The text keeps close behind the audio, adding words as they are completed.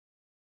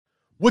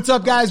What's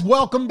up, guys?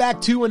 Welcome back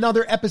to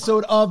another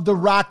episode of the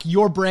Rock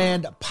Your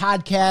Brand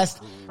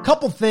podcast.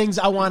 Couple things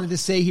I wanted to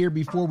say here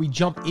before we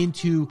jump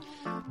into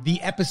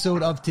the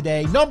episode of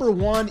today. Number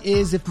one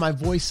is if my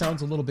voice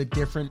sounds a little bit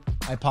different,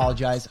 I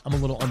apologize. I'm a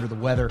little under the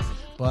weather,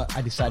 but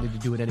I decided to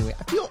do it anyway.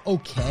 I feel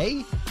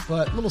okay,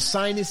 but a little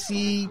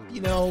sinusy,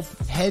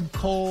 head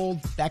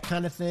cold, that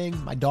kind of thing.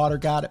 My daughter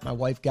got it. My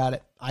wife got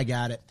it. I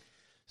got it.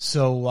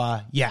 So,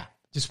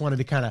 just wanted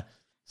to kind of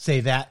say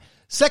that.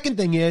 Second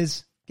thing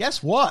is,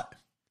 guess what?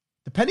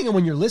 Depending on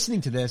when you're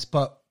listening to this,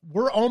 but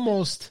we're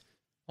almost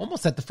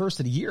at the first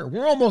of the year.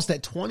 We're almost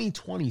at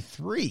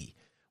 2023,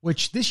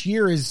 which this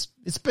year it's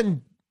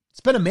been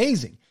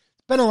amazing.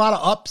 It's been a lot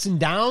of ups and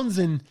downs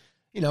and,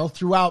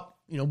 throughout,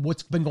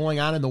 what's been going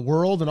on in the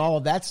world and all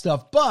of that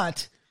stuff,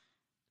 but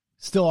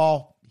still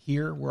all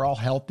here. We're all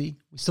healthy.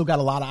 We still got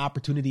a lot of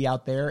opportunity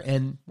out there.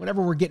 And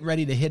whenever we're getting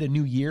ready to hit a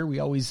new year, we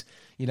always,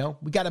 we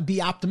got to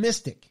be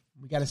optimistic.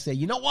 We got to say,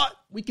 you know what?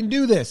 We can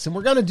do this and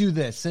we're going to do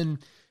this. And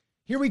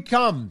here we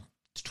come.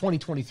 It's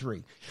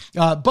 2023.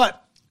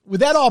 But with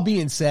that all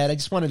being said, I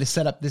just wanted to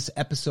set up this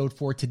episode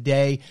for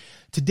today.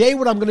 Today,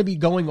 what I'm going to be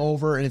going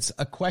over, and it's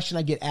a question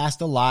I get asked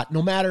a lot,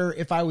 no matter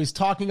if I was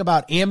talking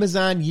about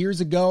Amazon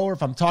years ago, or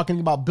if I'm talking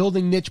about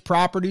building niche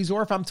properties,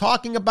 or if I'm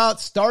talking about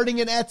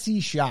starting an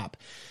Etsy shop,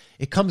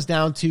 it comes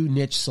down to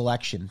niche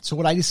selection. So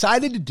what I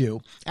decided to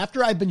do,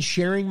 after I've been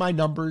sharing my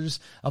numbers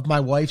of my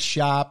wife's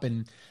shop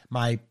and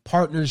my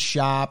partner's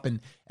shop,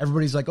 and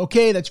everybody's like,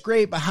 okay, that's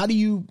great, but how do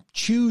you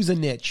choose a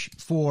niche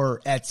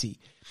for Etsy?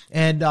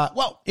 And,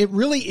 it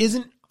really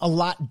isn't a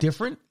lot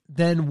different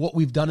than what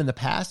we've done in the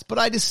past, but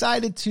I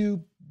decided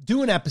to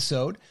do an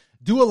episode,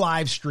 do a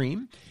live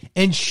stream,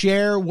 and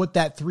share what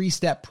that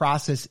 3-step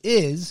process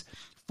is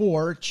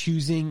for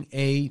choosing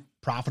a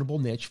profitable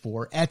niche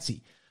for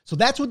Etsy. So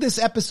that's what this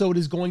episode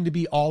is going to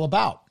be all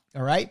about,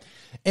 all right?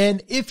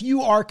 And if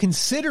you are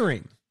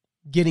considering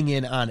getting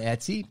in on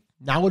Etsy,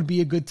 now would be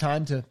a good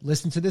time to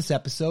listen to this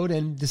episode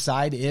and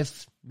decide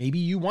if maybe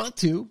you want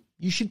to.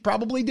 You should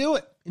probably do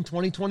it in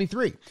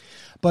 2023.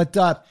 But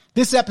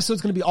this episode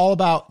is going to be all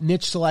about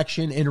niche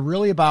selection and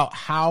really about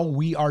how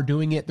we are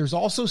doing it. There's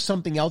also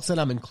something else that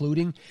I'm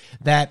including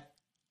that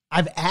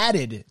I've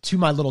added to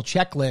my little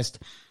checklist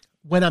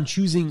when I'm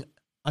choosing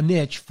a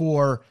niche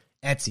for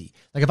Etsy.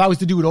 Like if I was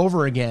to do it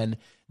over again,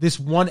 this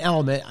one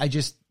element,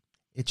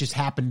 it just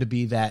happened to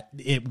be that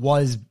it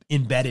was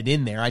embedded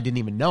in there. I didn't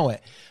even know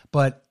it.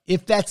 But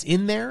if that's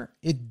in there,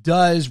 it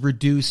does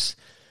reduce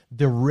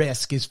the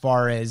risk as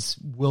far as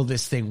will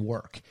this thing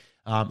work.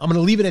 I'm going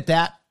to leave it at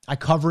that. I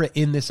cover it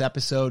in this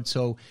episode.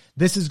 So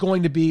this is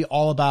going to be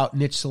all about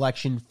niche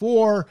selection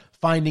for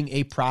finding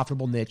a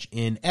profitable niche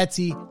in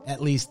Etsy.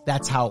 At least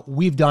that's how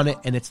we've done it.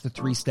 And it's the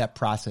 3-step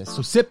process.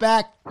 So sit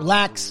back,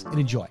 relax, and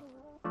enjoy.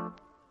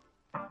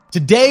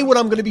 Today, what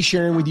I'm going to be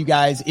sharing with you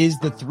guys is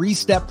the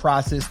 3-step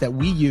process that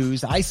we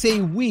use. I say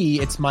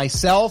we, it's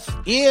myself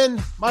and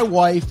my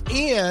wife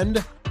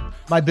and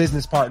my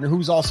business partner,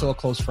 who's also a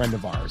close friend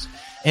of ours,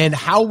 and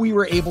how we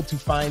were able to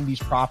find these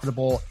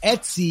profitable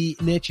Etsy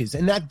niches.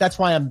 And that's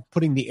why I'm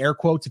putting the air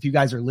quotes. If you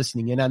guys are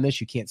listening in on this,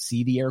 you can't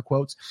see the air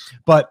quotes,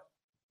 but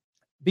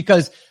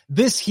because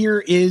this here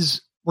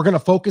is, we're going to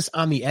focus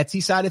on the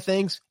Etsy side of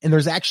things. And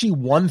there's actually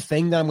one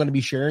thing that I'm going to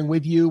be sharing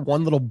with you,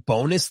 one little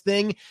bonus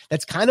thing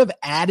that's kind of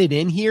added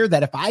in here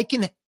that if I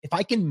can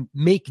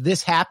make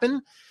this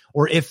happen,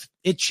 or if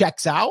it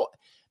checks out,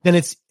 then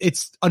it's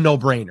a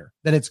no-brainer.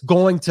 Then it's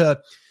going to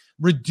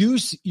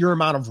reduce your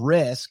amount of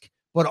risk,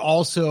 but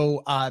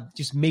also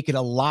just make it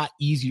a lot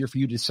easier for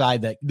you to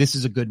decide that this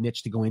is a good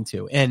niche to go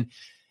into. And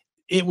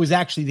it was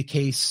actually the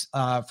case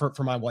for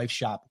my wife's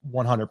shop,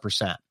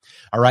 100%.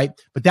 All right.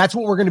 But that's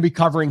what we're going to be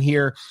covering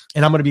here.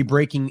 And I'm going to be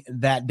breaking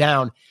that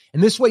down.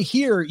 And this way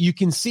here, you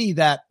can see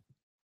that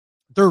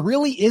there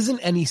really isn't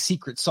any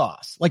secret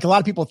sauce. Like a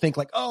lot of people think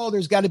like, oh,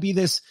 there's got to be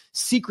this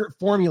secret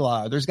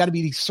formula. There's got to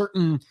be these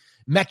certain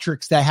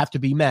metrics that have to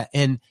be met.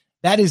 And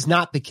that is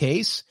not the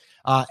case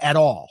at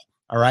all.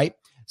 All right.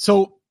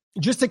 So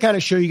just to kind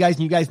of show you guys,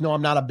 and you guys know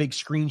I'm not a big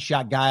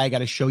screenshot guy. I got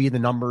to show you the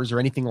numbers or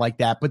anything like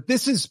that. But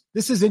this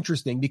is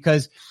interesting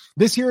because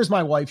this here is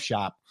my wife's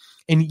shop.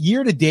 And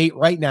year to date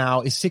right now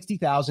is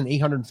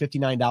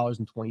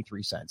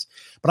 $60,859.23.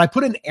 But I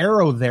put an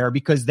arrow there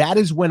because that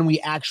is when we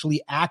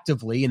actually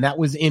actively, and that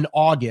was in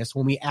August,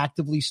 when we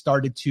actively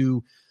started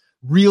to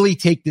really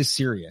take this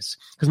serious.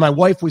 Because my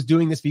wife was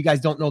doing this. If you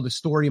guys don't know the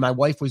story, my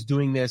wife was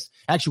doing this,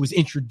 actually was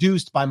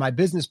introduced by my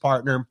business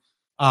partner,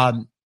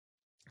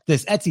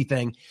 this Etsy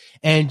thing,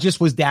 and just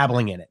was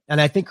dabbling in it.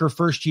 And I think her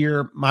first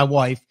year, my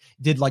wife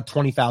did like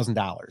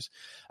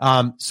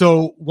 $20,000.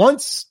 So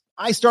once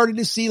I started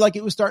to see like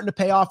it was starting to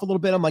pay off a little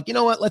bit, I'm like, you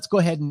know what, let's go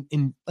ahead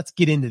and let's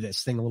get into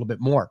this thing a little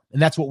bit more.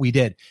 And that's what we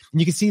did.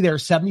 And you can see there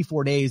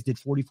 74 days did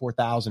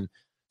 44,000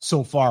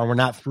 so far. We're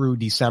not through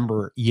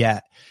December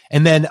yet.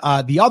 And then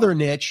the other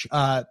niche,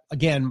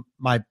 again,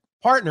 my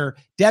partner,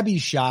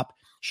 Debbie's shop,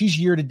 she's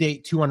year to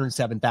date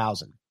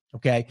 207,000.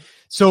 Okay.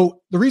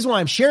 So the reason why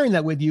I'm sharing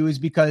that with you is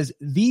because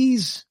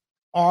these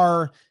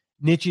are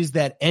niches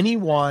that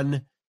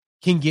anyone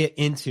can get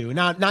into.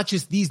 Not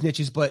just these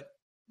niches, but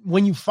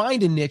when you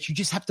find a niche, you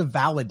just have to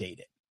validate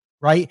it,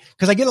 right?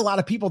 Because I get a lot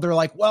of people, they're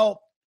like,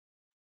 well,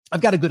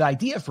 I've got a good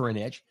idea for a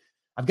niche.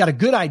 I've got a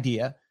good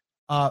idea,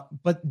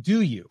 but do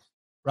you,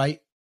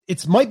 right?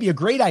 It might be a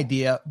great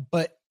idea,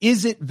 but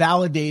is it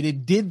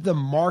validated? Did the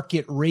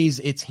market raise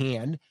its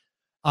hand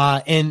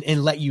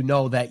and let you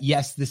know that,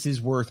 yes, this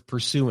is worth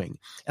pursuing?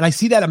 And I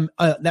see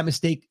that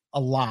mistake a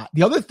lot.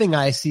 The other thing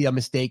I see a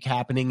mistake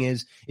happening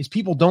is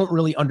people don't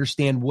really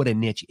understand what a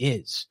niche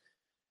is.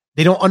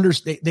 They don't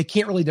understand. They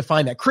can't really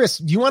define that. Chris,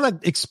 do you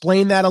want to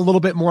explain that a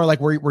little bit more? Like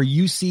where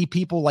you see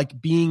people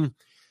like being,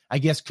 I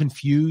guess,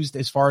 confused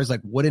as far as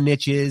like what a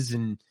niche is,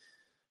 and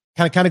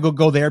kind of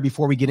go there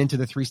before we get into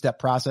the 3-step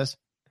process.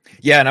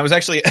 Yeah. And I was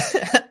actually,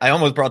 I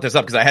almost brought this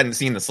up because I hadn't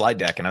seen the slide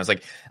deck, and I was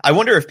like, I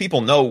wonder if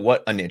people know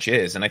what a niche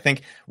is. And I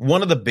think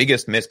one of the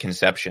biggest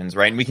misconceptions,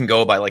 right? And we can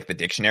go by like the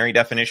dictionary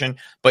definition,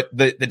 but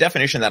the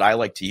definition that I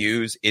like to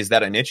use is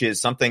that a niche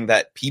is something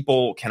that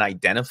people can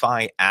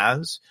identify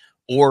as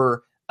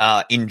or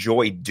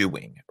enjoy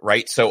doing,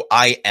 right? So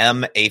I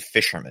am a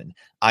fisherman.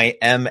 I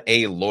am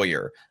a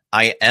lawyer.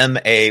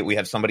 We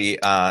have somebody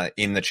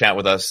in the chat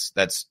with us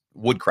that's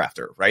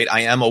woodcrafter, right?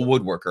 I am a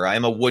woodworker. I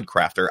am a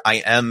woodcrafter.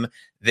 I am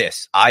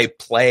this. I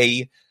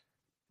play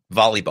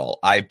volleyball.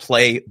 I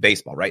play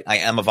baseball, right? I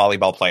am a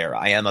volleyball player.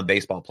 I am a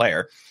baseball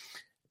player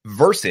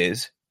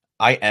versus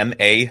I am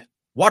a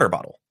water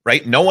bottle,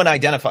 right? No one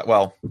identify.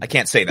 Well, I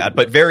can't say that,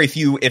 but very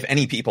few, if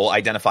any, people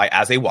identify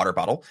as a water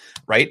bottle,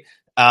 right?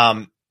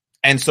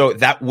 And so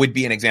that would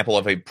be an example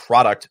of a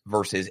product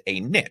versus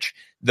a niche.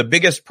 The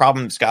biggest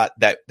problem, Scott,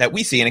 that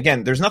we see, and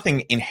again, there's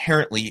nothing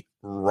inherently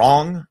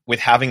wrong with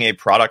having a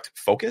product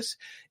focus.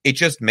 It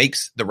just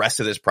makes the rest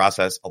of this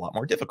process a lot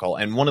more difficult.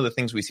 And one of the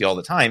things we see all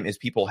the time is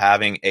people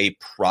having a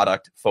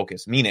product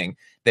focus, meaning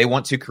they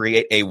want to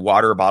create a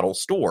water bottle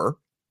store.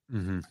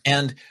 Mm-hmm.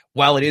 And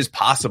while it is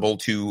possible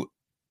to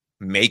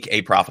make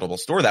a profitable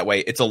store that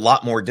way, it's a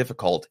lot more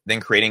difficult than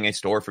creating a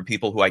store for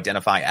people who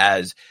identify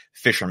as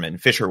fishermen,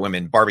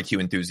 fisherwomen, barbecue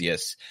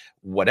enthusiasts,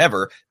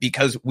 whatever,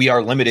 because we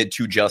are limited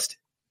to just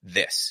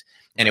this.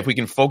 And if we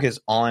can focus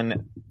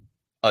on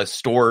a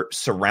store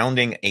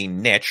surrounding a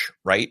niche,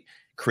 right?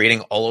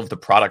 Creating all of the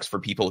products for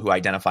people who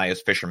identify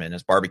as fishermen,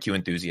 as barbecue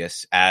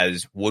enthusiasts,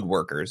 as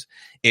woodworkers,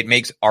 it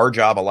makes our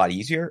job a lot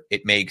easier.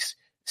 It makes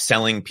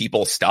selling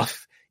people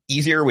stuff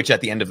easier, which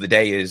at the end of the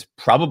day is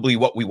probably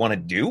what we want to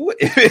do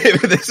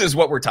if this is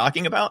what we're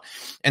talking about.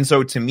 And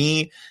so to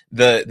me,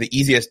 the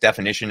easiest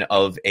definition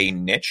of a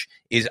niche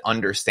is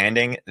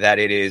understanding that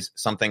it is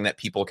something that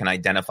people can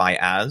identify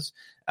as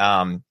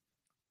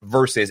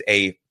versus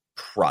a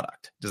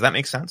product. Does that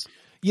make sense?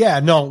 Yeah,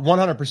 no,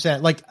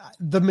 100%. Like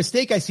the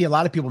mistake I see a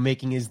lot of people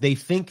making is they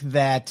think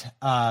that,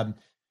 and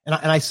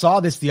I saw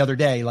this the other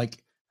day, like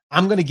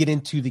I'm going to get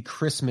into the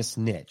Christmas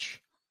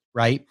niche,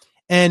 right?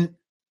 And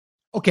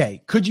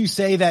okay, could you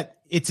say that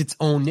it's its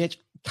own niche?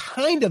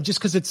 Kind of, just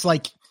because it's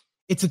like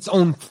it's its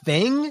own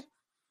thing,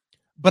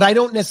 but I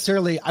don't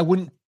necessarily. I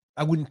wouldn't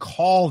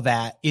call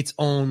that its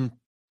own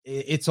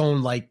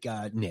like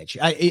niche.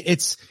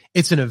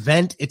 It's an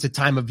event. It's a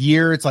time of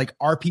year. It's like,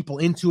 are people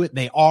into it?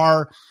 They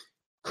are.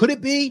 Could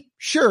it be?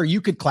 Sure, you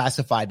could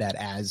classify that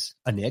as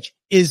a niche.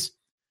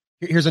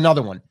 Here's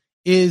another one.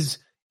 Is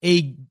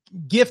a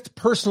gift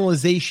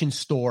personalization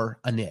store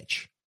a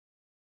niche?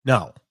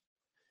 No.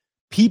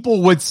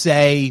 People would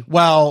say,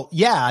 well,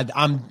 yeah,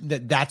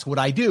 that's what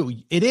I do.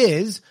 It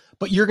is,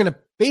 but you're going to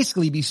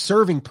basically be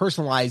serving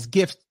personalized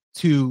gifts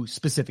to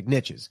specific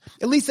niches.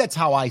 At least that's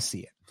how I see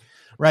it,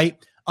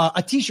 right?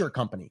 A t-shirt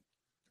company.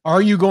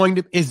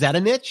 Is that a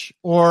niche,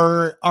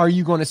 or are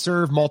you going to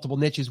serve multiple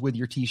niches with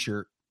your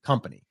t-shirt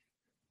company?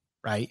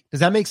 Right?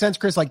 Does that make sense,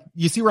 Chris? Like,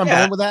 you see where I'm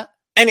going with that?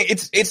 And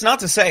it's not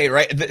to say,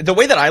 right? The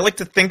way that I like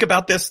to think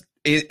about this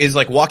is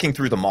like walking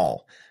through the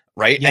mall.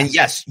 Right. Yes. And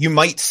yes, you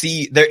might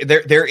see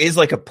there is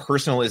like a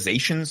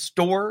personalization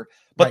store,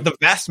 but right. The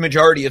vast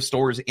majority of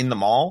stores in the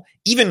mall,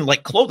 even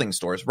like clothing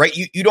stores, right?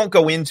 You don't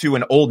go into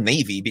an Old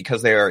Navy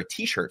because they are a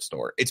t-shirt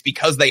store. It's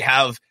because they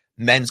have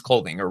men's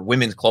clothing or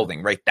women's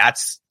clothing, right?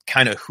 That's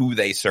kind of who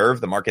they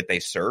serve, the market they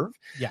serve.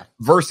 Yeah.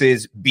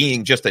 Versus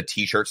being just a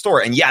t-shirt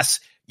store. And yes,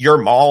 your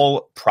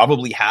mall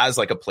probably has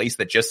like a place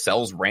that just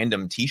sells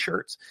random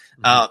t-shirts.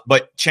 Mm-hmm.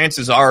 But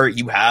chances are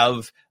you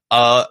have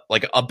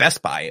like a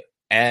Best Buy.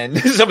 And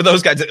some of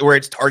those guys where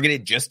it's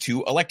targeted just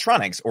to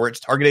electronics, or it's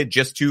targeted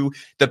just to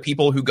the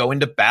people who go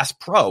into Bass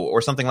Pro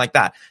or something like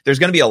that. There's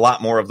going to be a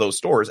lot more of those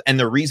stores. And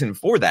the reason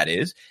for that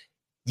is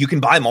you can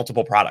buy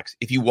multiple products.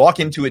 If you walk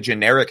into a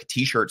generic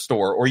t-shirt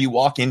store, or you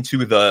walk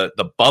into the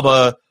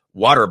Bubba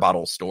water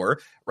bottle store,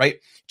 right?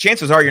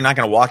 Chances are you're not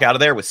going to walk out of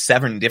there with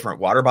 7 different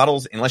water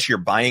bottles unless you're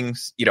buying,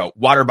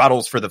 water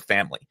bottles for the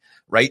family,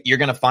 right? You're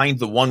going to find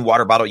the one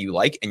water bottle you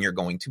like and you're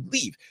going to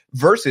leave,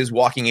 versus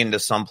walking into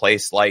some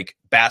place like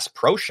Bass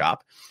Pro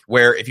Shop,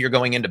 where if you're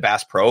going into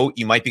Bass Pro,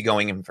 you might be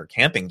going in for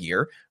camping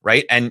gear,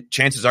 right? And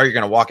chances are you're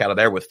going to walk out of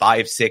there with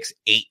 5, 6,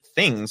 8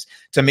 things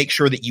to make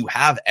sure that you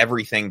have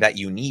everything that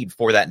you need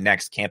for that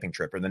next camping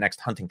trip or the next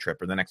hunting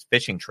trip or the next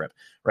fishing trip,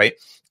 right?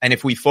 And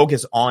if we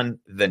focus on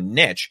the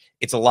niche,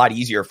 it's a lot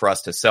easier for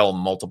us to sell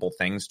multiple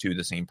things to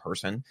the same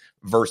person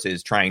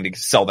versus trying to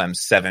sell them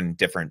 7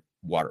 different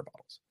water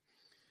bottles.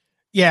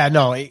 Yeah,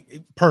 no,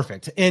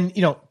 perfect. And,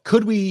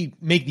 could we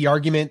make the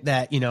argument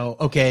that,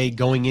 okay,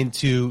 going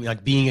into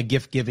like being a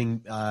gift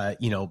giving,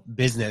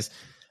 business,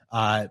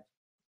 can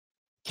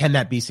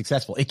that be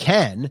successful? It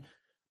can,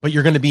 but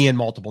you're going to be in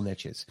multiple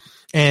niches.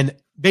 And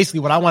basically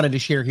what I wanted to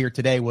share here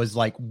today was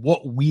like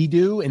what we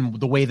do and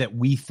the way that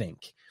we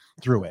think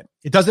through it.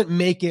 It doesn't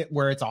make it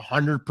where it's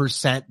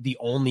 100% the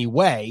only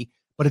way,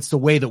 but it's the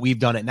way that we've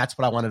done it. And that's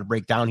what I wanted to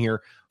break down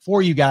here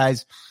for you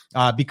guys,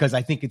 because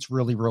I think it's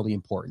really, really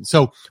important.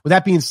 So with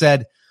that being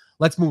said,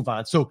 let's move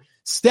on. So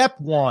step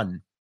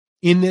 1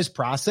 in this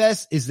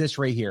process is this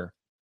right here.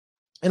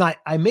 And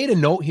I made a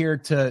note here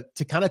to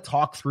kind of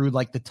talk through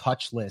like the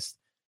touch list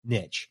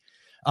niche,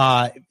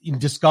 in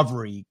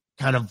discovery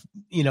kind of,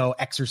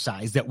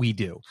 exercise that we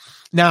do.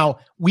 Now,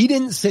 we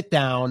didn't sit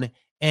down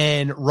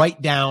and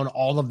write down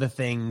all of the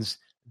things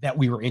that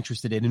we were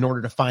interested in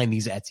order to find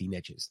these Etsy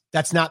niches.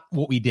 That's not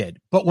what we did.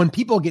 But when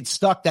people get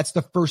stuck, that's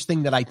the first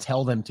thing that I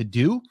tell them to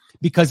do,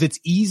 because it's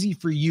easy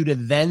for you to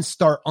then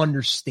start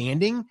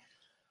understanding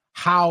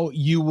how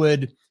you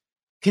would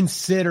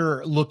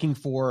consider looking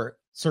for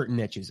certain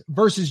niches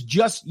versus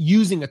just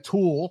using a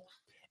tool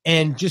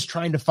and just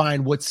trying to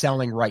find what's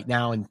selling right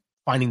now and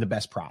finding the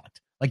best product.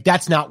 Like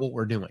that's not what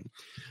we're doing.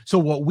 So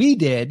what we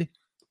did,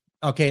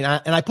 okay,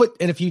 and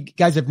if you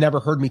guys have never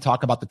heard me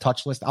talk about the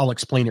touch list, I'll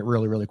explain it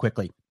really, really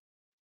quickly.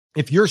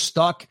 If you're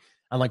stuck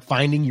on like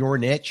finding your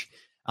niche,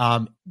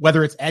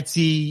 whether it's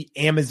Etsy,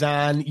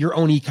 Amazon, your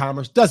own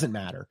e-commerce, doesn't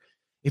matter.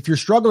 If you're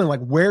struggling, like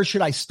where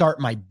should I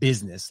start my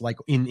business? Like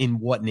in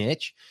what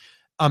niche?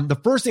 The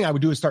first thing I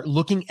would do is start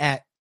looking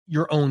at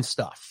your own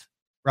stuff,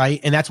 right?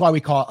 And that's why we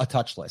call it a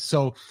touch list.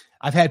 So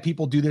I've had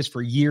people do this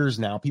for years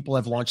now. People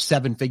have launched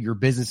 7-figure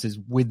businesses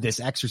with this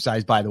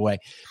exercise, by the way.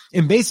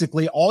 And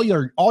basically all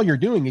you're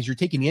doing is you're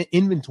taking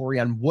inventory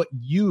on what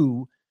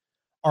you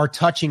are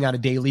touching on a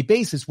daily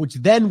basis, which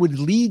then would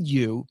lead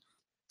you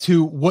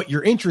to what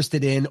you're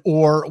interested in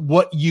or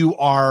what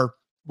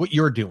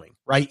you're doing,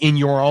 right? In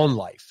your own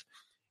life,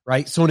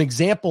 right? So an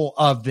example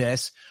of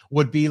this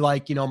would be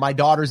like, my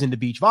daughter's into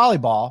beach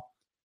volleyball.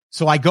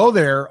 So I go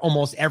there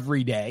almost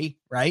every day,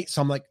 right?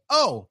 So I'm like,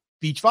 oh,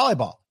 beach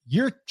volleyball.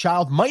 Your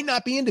child might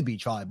not be into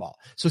beach volleyball.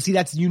 So see,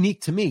 that's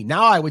unique to me.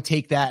 Now I would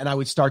take that and I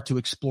would start to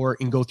explore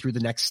and go through the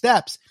next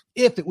steps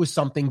if it was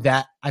something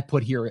that I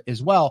put here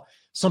as well,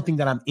 something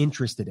that I'm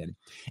interested in.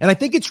 And I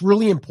think it's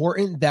really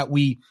important that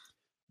we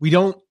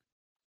don't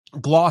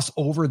gloss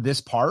over this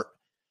part,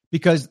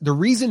 because the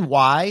reason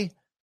why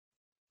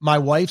my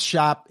wife's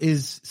shop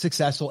is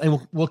successful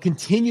and will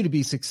continue to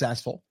be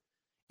successful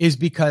is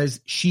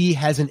because she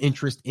has an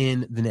interest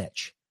in the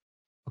niche.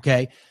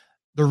 Okay.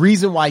 The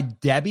reason why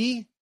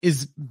Debbie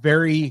is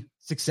very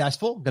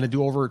successful, going to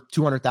do over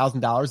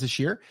 $200,000 this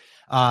year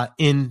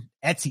in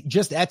Etsy,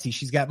 just Etsy.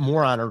 She's got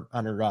more on her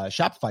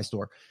Shopify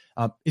store,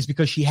 is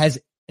because she has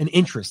an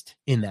interest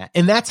in that.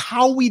 And that's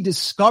how we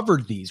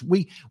discovered these.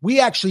 We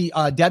actually,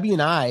 Debbie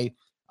and I,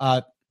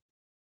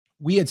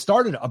 we had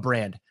started a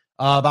brand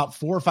about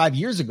 4 or 5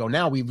 years ago.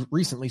 Now we've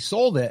recently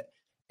sold it.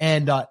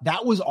 And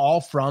that was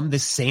all from the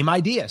same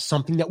idea,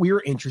 something that we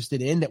were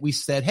interested in, that we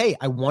said, hey,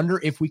 I wonder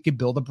if we could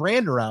build a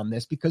brand around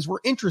this because we're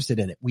interested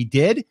in it. We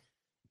did,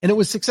 and it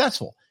was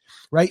successful,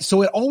 right?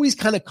 So it always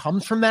kind of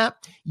comes from that.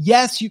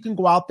 Yes, you can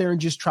go out there and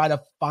just try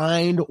to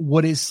find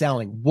what is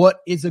selling,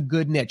 what is a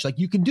good niche. Like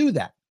you can do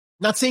that.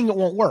 Not saying it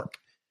won't work,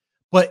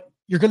 but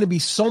you're going to be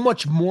so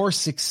much more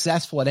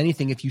successful at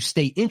anything if you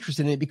stay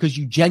interested in it because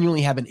you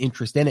genuinely have an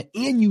interest in it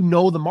and you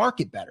know the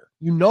market better.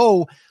 You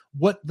know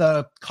what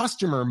the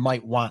customer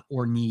might want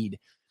or need.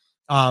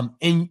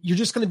 And you're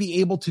just going to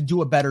be able to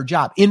do a better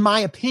job, in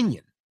my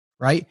opinion,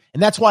 right?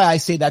 And that's why I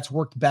say that's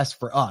worked best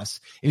for us,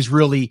 is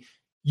really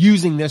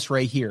using this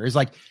right here. Is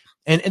like,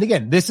 and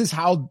again, this is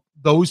how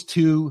those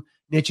two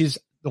niches,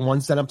 the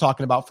ones that I'm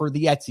talking about for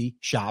the Etsy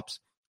shops,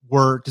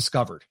 were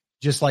discovered,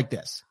 just like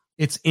this.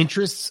 It's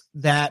interests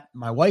that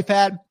my wife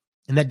had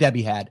and that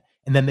Debbie had.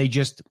 And then they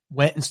just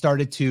went and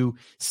started to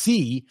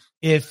see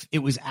if it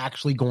was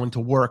actually going to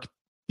work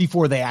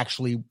before they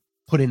actually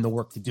put in the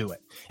work to do it.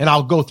 And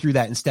I'll go through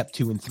that in step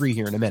 2 and 3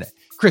 here in a minute.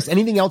 Chris,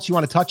 anything else you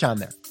want to touch on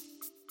there?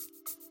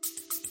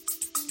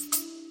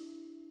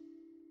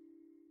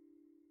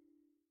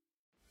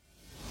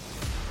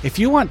 If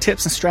you want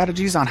tips and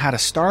strategies on how to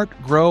start,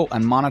 grow,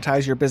 and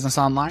monetize your business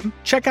online,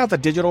 check out the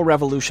Digital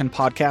Revolution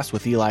podcast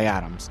with Eli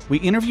Adams. We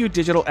interview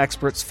digital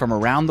experts from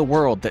around the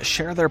world that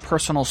share their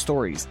personal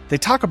stories. They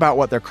talk about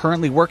what they're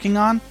currently working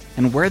on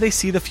and where they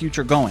see the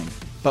future going.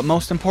 But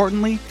most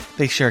importantly,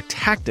 they share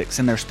tactics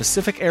in their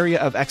specific area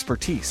of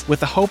expertise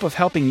with the hope of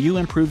helping you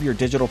improve your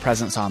digital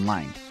presence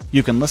online.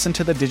 You can listen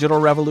to the Digital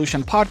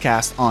Revolution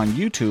podcast on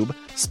YouTube,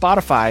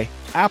 Spotify,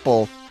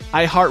 Apple,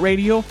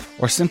 iHeartRadio,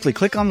 or simply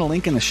click on the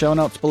link in the show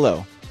notes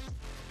below.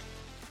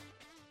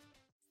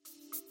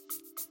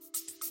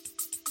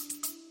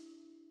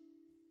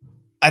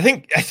 I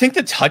think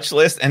the touch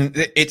list, and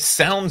it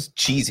sounds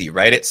cheesy,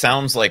 right? It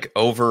sounds like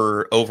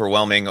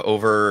overwhelming,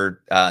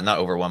 not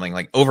overwhelming,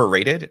 like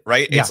overrated,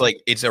 right? Yeah. It's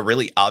like, it's a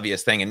really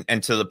obvious thing.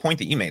 And to the point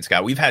that you made,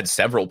 Scott, we've had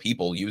several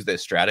people use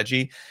this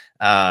strategy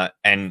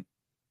and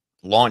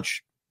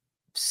launch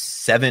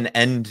 7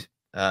 and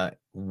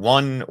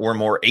 1 or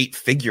more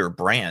 8-figure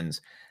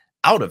brands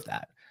out of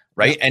that,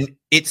 right? Yeah. And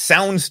it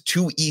sounds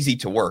too easy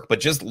to work, but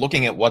just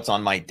looking at what's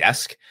on my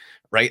desk,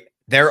 right?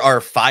 There are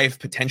 5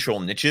 potential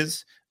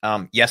niches.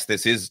 Yes,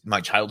 this is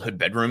my childhood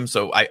bedroom,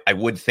 so I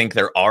would think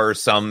there are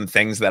some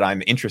things that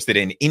I'm interested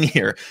in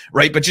here,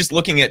 right? But just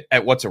looking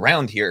at what's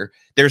around here,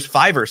 there's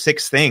 5 or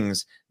 6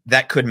 things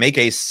that could make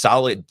a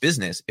solid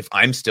business if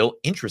I'm still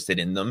interested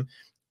in them,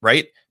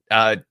 right?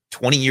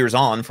 20 years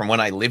on from when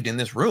I lived in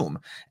this room.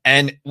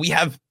 And we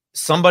have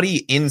somebody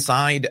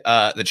inside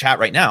the chat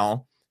right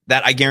now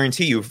that I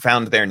guarantee you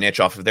found their niche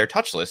off of their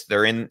touch list.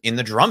 They're in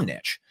the drum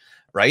niche.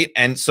 Right.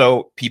 And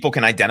so people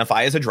can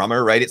identify as a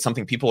drummer, right? It's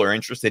something people are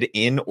interested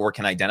in or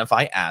can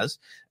identify as.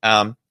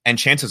 And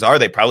chances are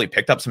they probably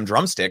picked up some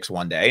drumsticks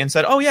one day and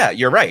said, oh, yeah,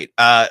 you're right.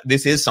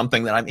 This is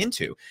something that I'm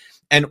into.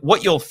 And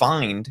what you'll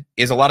find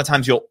is a lot of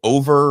times you'll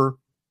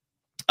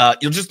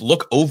just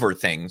look over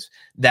things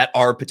that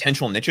are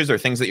potential niches or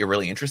things that you're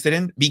really interested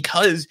in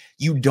because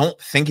you don't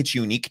think it's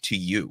unique to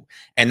you.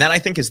 And that, I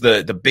think, is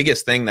the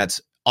biggest thing that's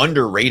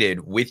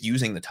underrated with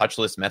using the touch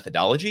list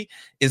methodology,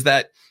 is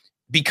that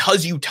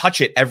because you touch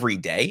it every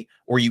day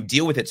or you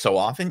deal with it so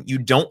often, you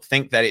don't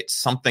think that it's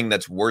something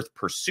that's worth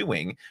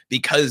pursuing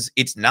because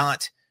it's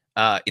not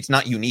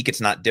unique. It's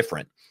not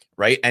different,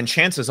 right? And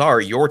chances are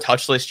your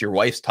touch list, your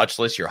wife's touch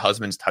list, your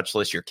husband's touch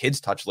list, your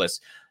kids' touch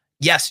list,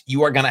 yes,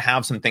 you are going to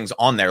have some things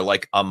on there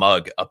like a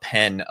mug, a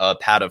pen, a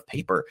pad of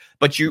paper,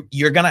 but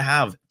you're going to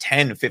have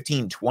 10,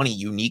 15, 20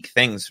 unique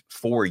things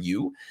for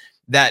you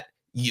that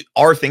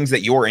are things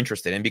that you're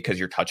interested in because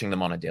you're touching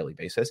them on a daily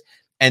basis.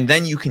 And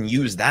then you can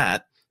use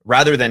that.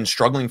 Rather than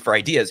struggling for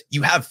ideas,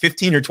 you have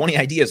 15 or 20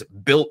 ideas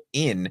built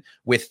in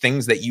with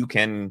things that you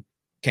can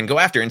go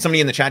after. And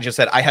somebody in the chat just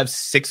said, I have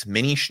 6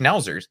 mini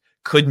schnauzers.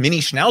 Could mini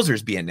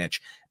schnauzers be a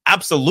niche?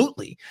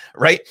 Absolutely.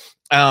 Right.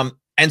 And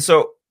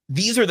so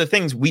these are the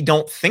things we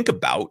don't think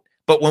about,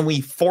 but when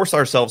we force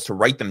ourselves to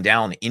write them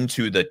down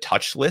into the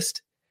touch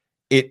list,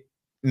 it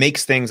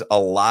makes things a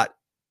lot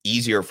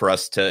easier for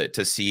us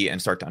to see and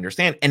start to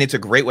understand. And it's a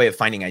great way of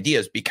finding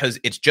ideas because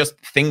it's just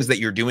things that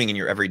you're doing in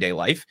your everyday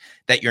life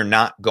that you're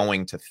not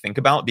going to think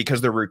about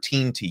because they're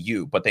routine to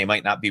you, but they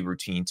might not be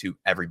routine to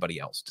everybody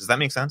else. Does that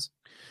make sense?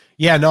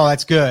 Yeah, no,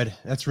 that's good.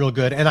 That's real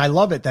good. And I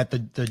love it that the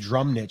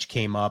drum niche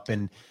came up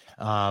and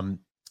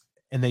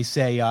they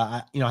say,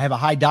 I have a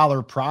high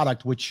dollar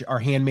product, which are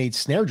handmade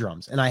snare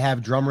drums, and I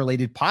have drum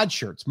related pod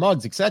shirts,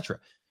 mugs, etc.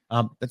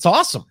 That's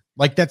awesome.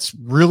 Like, that's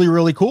really,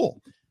 really cool.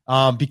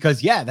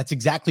 Because that's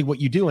exactly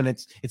what you do. And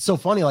it's so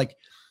funny. Like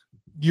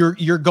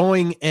you're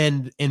going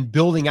and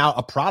building out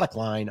a product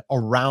line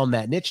around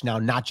that niche now,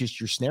 not just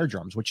your snare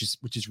drums, which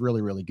is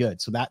really, really good.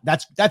 So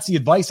that's the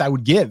advice I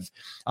would give,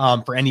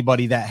 for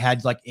anybody that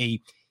had like a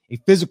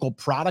physical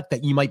product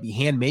that you might be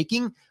hand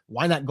making.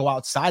 Why not go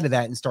outside of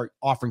that and start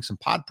offering some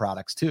pod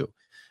products too?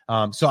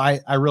 So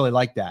I really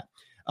like that.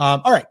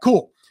 All right,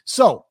 cool.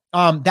 So,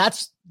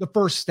 that's the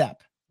first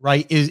step,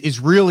 right?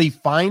 Is really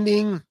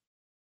finding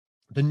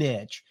the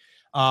niche.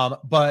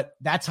 But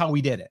that's how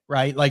we did it,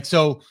 right? Like,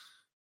 so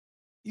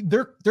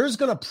there's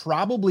going to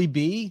probably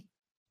be,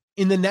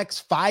 in the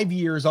next 5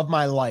 years of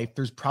my life,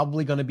 there's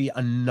probably going to be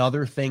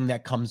another thing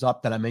that comes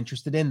up that I'm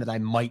interested in that I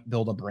might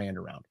build a brand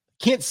around.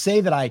 Can't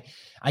say that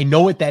I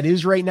know what that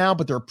is right now,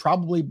 but there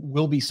probably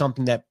will be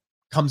something that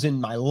comes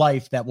in my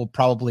life that will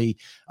probably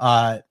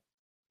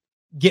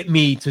get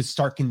me to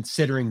start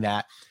considering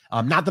that.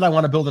 Not that I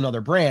want to build another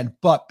brand,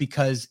 but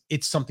because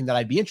it's something that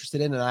I'd be interested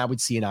in and I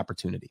would see an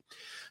opportunity.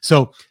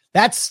 So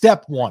that's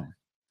step 1.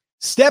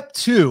 Step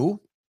 2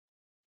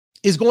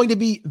 is going to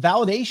be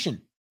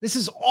validation. This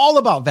is all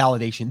about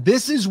validation.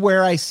 This is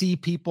where I see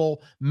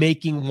people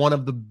making one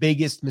of the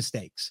biggest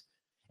mistakes.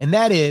 And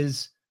that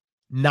is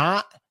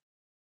not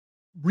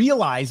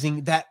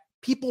realizing that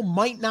people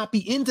might not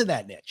be into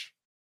that niche,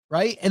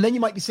 right? And then you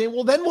might be saying,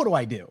 well, then what do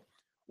I do?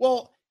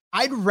 Well,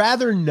 I'd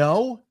rather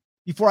know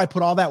before I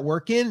put all that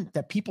work in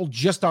that people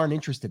just aren't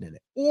interested in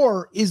it.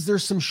 Or is there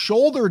some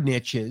shoulder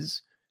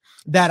niches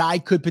that I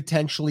could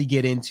potentially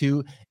get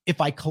into if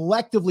I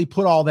collectively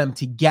put all them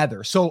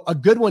together? So a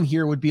good one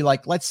here would be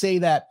like, let's say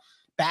that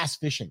bass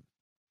fishing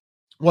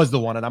was the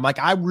one. And I'm like,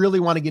 I really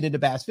want to get into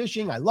bass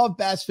fishing. I love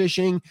bass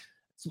fishing.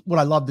 It's what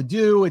I love to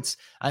do.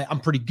 I'm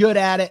pretty good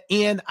at it.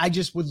 And I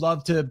just would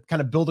love to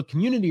kind of build a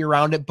community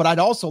around it, but I'd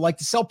also like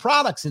to sell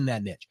products in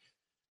that niche.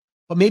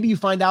 but maybe you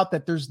find out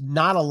that there's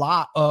not a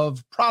lot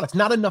of products,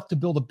 not enough to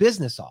build a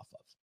business off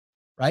of,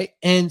 right?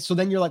 And so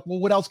then you're like, well,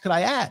 what else could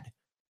I add?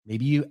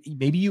 Maybe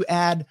you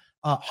add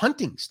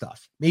hunting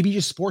stuff, maybe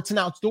just sports and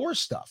outdoors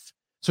stuff.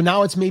 So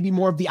now it's maybe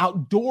more of the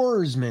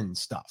outdoorsman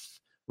stuff,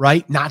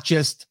 right? Not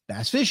just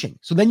bass fishing.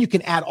 So then you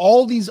can add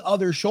all these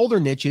other shoulder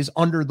niches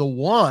under the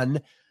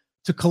one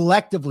to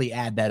collectively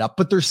add that up,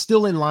 but they're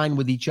still in line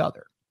with each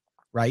other,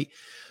 right?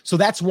 So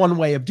that's one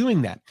way of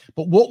doing that.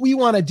 But what we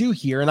want to do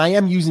here, and I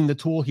am using the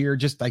tool here,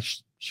 I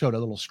showed a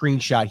little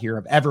screenshot here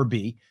of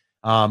Everbee,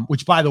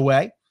 which, by the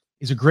way,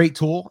 is a great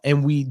tool,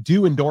 and we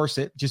do endorse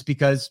it just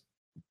because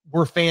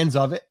we're fans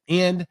of it,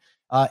 and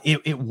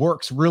it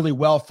works really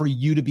well for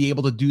you to be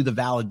able to do the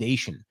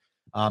validation.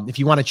 If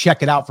you want to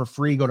check it out for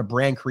free, go to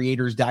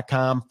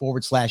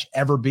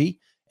brandcreators.com/Everbee,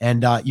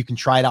 and you can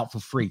try it out for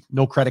free.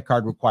 No credit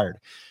card required.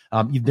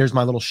 There's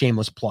my little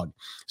shameless plug.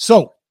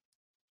 So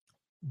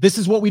this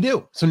is what we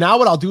do. So now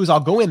what I'll do is I'll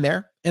go in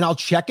there and I'll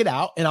check it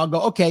out and I'll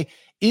go, okay,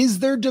 is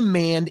there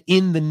demand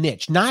in the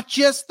niche? Not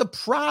just the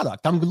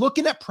product. I'm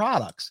looking at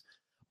products,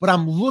 but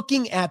I'm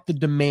looking at the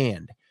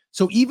demand.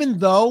 So even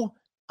though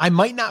I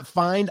might not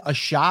find a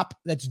shop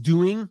that's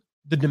doing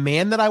the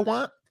demand that I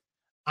want,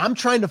 I'm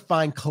trying to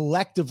find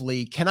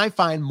collectively, can I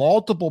find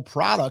multiple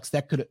products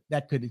that could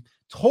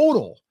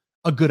total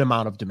a good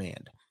amount of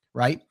demand,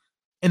 right?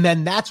 And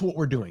then that's what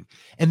we're doing.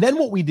 And then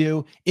what we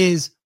do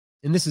is,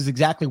 and this is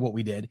exactly what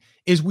we did,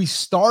 is we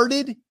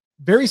started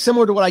very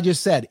similar to what I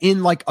just said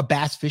in like a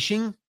bass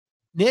fishing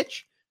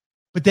niche,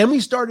 but then we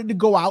started to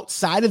go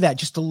outside of that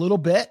just a little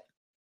bit.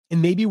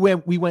 And maybe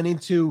when we went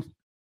into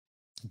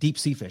deep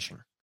sea fishing,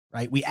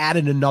 right? We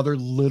added another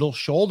little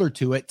shoulder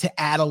to it to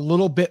add a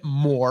little bit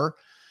more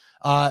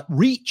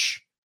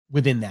reach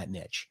within that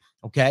niche.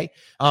 Okay.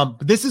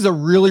 But this is a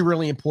really,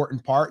 really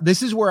important part.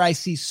 This is where I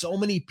see so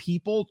many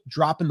people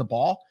dropping the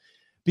ball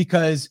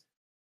because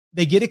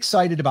they get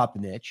excited about the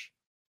niche.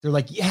 They're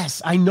like,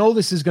 yes, I know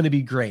this is going to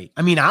be great.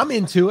 I mean, I'm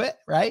into it,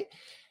 right?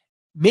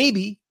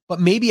 Maybe, but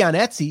maybe on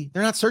Etsy,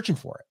 they're not searching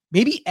for it.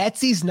 Maybe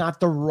Etsy's not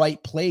the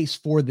right place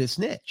for this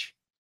niche.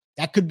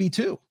 That could be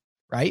too,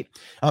 right?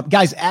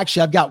 Guys,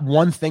 actually, I've got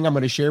one thing I'm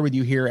going to share with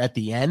you here at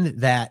the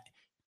end that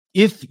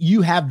if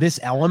you have this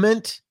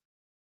element,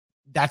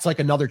 that's like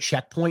another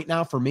checkpoint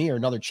now for me, or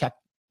another check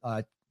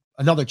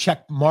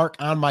mark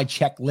on my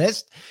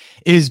checklist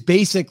is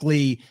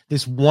basically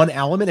this one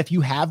element. If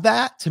you have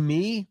that, to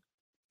me,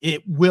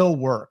 it will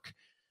work.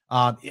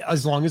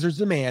 As long as there's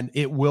demand,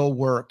 it will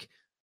work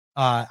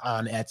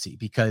on Etsy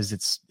because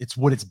it's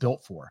what it's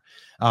built for.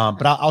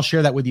 But I'll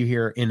share that with you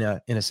here in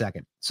a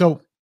second.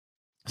 So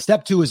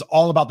step 2 is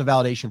all about the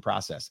validation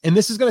process. And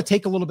this is going to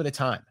take a little bit of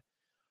time,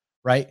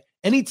 right?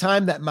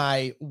 Anytime that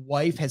my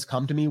wife has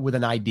come to me with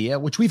an idea,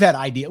 which we've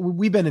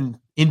been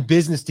in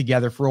business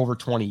together for over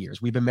 20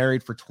 years. We've been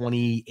married for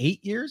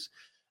 28 years.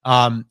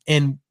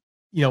 And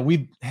you know,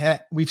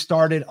 we've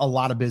started a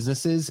lot of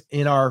businesses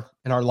in our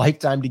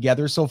lifetime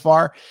together so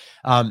far.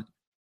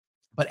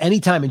 But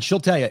anytime, and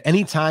she'll tell you,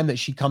 anytime that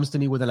she comes to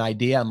me with an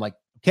idea, I'm like,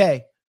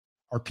 okay,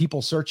 are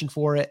people searching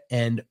for it?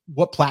 And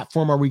what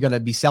platform are we going to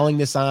be selling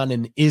this on?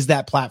 And is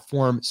that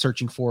platform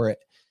searching for it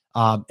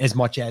as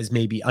much as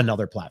maybe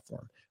another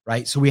platform?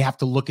 Right. So we have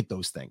to look at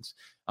those things.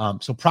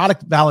 So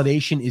product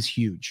validation is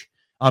huge.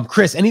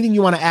 Chris, anything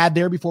you want to add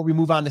there before we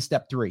move on to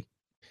step 3?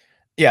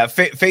 Yeah.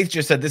 Faith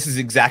just said, this is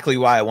exactly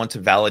why I want to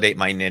validate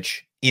my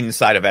niche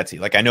inside of Etsy.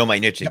 Like, I know my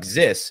niche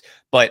exists,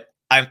 but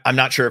I'm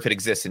not sure if it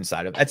exists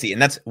inside of Etsy.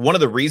 And that's one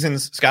of the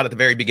reasons, Scott, at the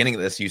very beginning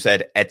of this, you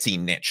said Etsy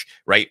niche,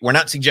 right? We're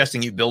not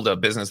suggesting you build a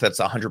business that's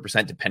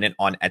 100% dependent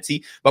on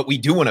Etsy, but we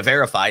do want to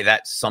verify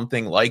that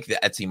something like the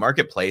Etsy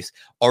marketplace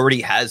already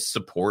has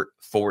support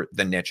for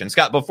the niche. And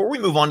Scott, before we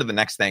move on to the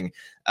next thing,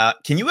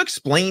 can you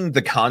explain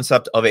the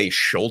concept of a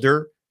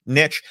shoulder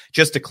niche,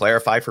 just to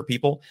clarify for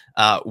people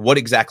what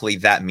exactly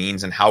that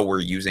means and how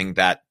we're using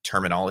that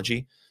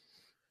terminology?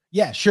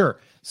 Yeah, sure.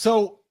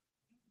 So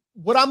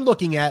what I'm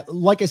looking at,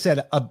 like I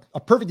said, a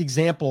perfect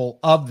example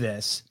of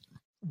this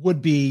would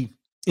be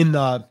in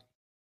the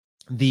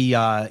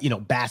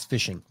bass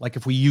fishing. Like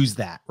if we use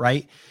that,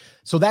 right?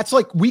 So that's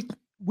like, we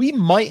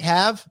might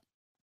have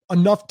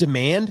enough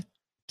demand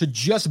to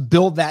just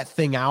build that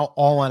thing out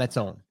all on its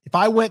own. If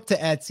I went to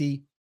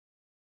Etsy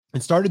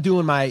and started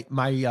doing my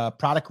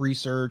product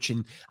research,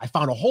 and I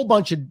found a whole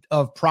bunch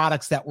of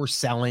products that were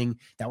selling,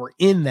 that were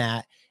in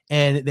that,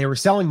 and they were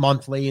selling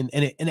monthly, and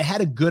it had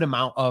a good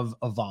amount of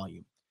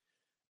volume.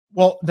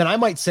 Well, then I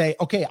might say,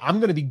 okay, I'm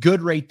going to be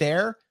good right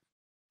there.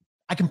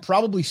 I can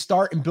probably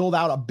start and build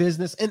out a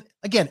business. And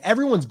again,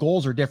 everyone's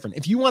goals are different.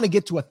 If you want to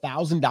get to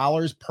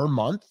 $1,000 per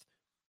month,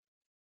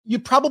 you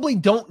probably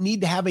don't need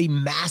to have a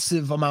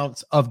massive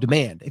amount of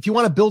demand. If you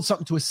want to build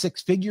something to a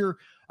 6-figure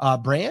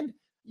brand,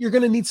 you're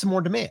going to need some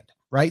more demand,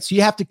 right? So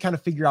you have to kind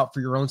of figure out for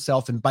your own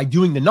self. And by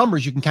doing the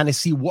numbers, you can kind of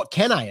see, what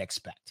can I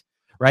expect,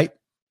 right?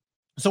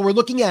 So we're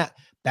looking at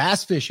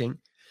bass fishing.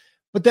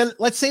 But then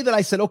let's say that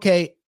I said,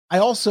 okay, I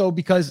also,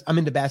 because I'm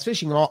into bass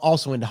fishing, I'm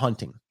also into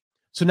hunting.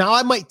 So now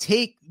I might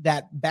take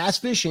that bass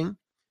fishing,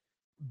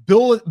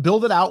 build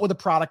it out with a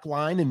product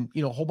line and,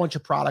 a whole bunch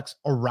of products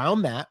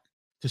around that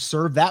to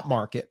serve that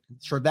market,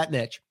 serve that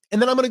niche.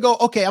 And then I'm going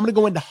to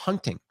go into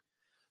hunting.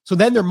 So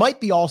then there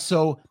might be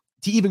also,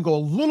 to even go a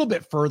little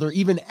bit further,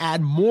 even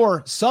add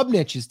more sub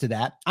niches to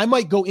that, I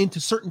might go into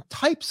certain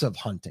types of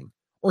hunting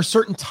or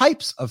certain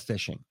types of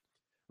fishing,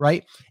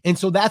 right? And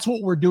so that's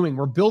what we're doing.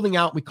 We're building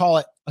out, we call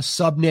it a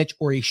sub niche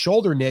or a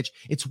shoulder niche.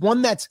 It's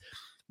one that's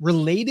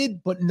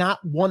related, but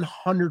not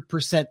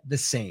 100% the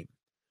same,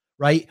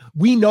 right?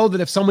 We know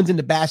that if someone's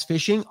into bass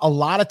fishing, a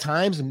lot of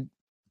times, and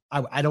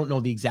I don't know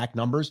the exact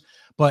numbers,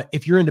 but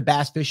if you're into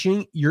bass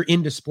fishing, you're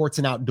into sports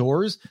and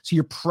outdoors. So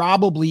you're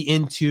probably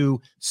into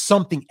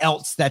something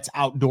else that's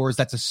outdoors,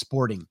 that's a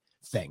sporting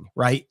thing,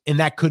 right? And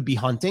that could be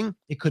hunting.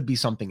 It could be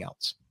something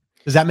else.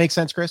 Does that make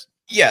sense, Chris?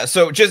 Yeah.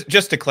 So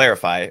just to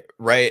clarify,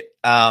 right?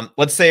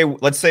 Let's say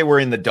we're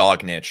in the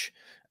dog niche,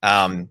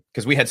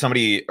 because we had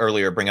somebody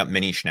earlier bring up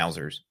mini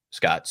schnauzers,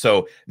 Scott.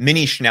 So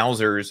mini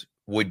schnauzers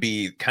would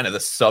be kind of the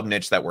sub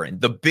niche that we're in.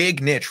 The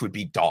big niche would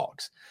be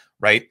dogs,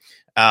 right?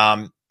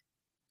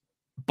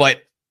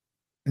 But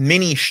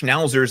mini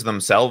schnauzers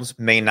themselves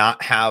may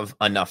not have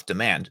enough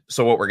demand.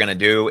 So what we're going to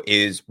do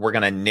is we're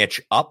going to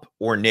niche up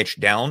or niche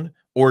down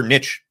or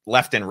niche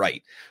left and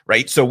right,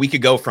 right? So we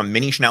could go from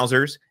mini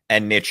schnauzers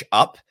and niche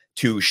up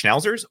to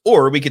schnauzers,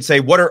 or we could say,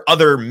 what are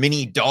other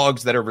mini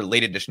dogs that are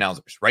related to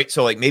schnauzers, right?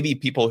 So like maybe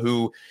people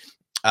who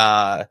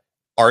are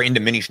into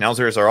mini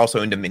schnauzers are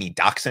also into mini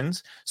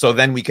dachshunds. So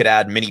then we could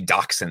add mini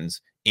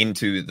dachshunds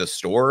into the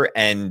store,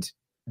 and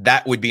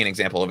that would be an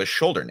example of a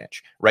shoulder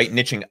niche, right?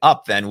 Niching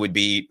up then would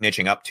be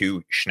niching up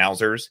to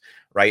schnauzers,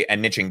 right?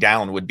 And niching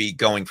down would be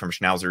going from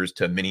schnauzers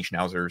to mini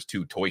schnauzers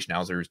to toy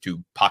schnauzers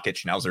to pocket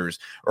schnauzers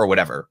or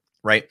whatever,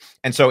 right?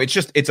 And so it's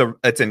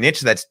a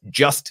niche that's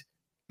just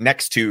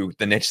next to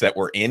the niche that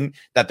we're in,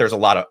 that there's a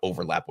lot of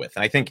overlap with.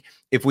 And I think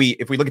if we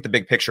look at the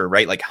big picture,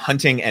 right, like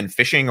hunting and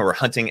fishing or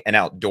hunting and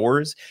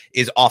outdoors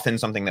is often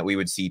something that we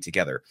would see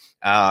together.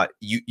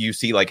 You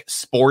see like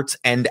sports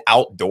and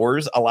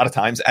outdoors a lot of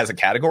times as a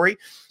category.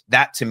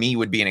 That to me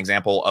would be an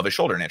example of a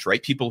shoulder niche,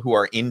 right? People who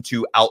are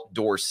into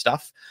outdoor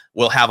stuff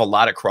will have a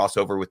lot of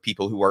crossover with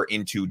people who are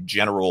into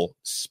general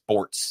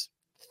sports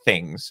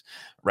things,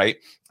 right?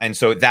 And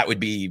so that would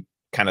be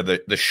kind of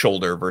the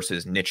shoulder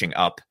versus niching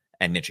up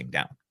and niching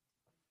down.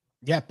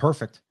 Yeah,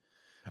 perfect.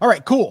 All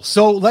right, cool.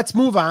 So let's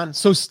move on.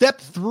 So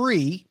step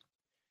 3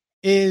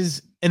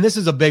 is, and this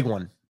is a big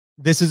one.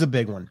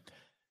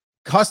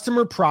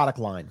 Customer product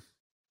line.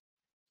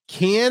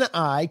 Can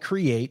I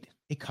create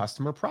a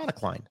customer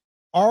product line?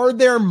 Are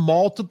there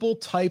multiple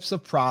types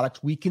of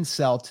products we can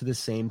sell to the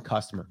same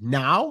customer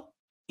now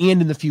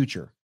and in the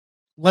future?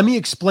 Let me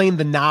explain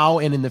the now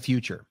and in the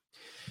future.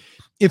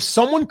 If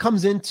someone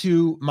comes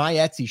into my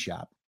Etsy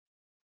shop,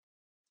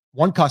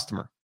 one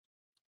customer,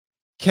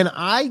 can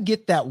I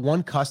get that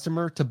one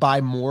customer to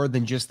buy more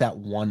than just that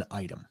one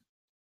item?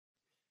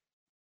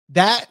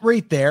 That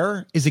right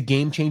there is a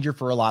game changer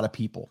for a lot of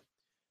people.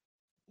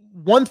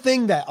 One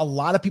thing that a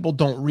lot of people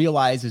don't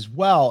realize as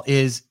well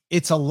is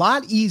it's a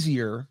lot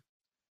easier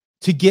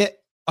to get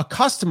a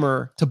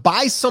customer to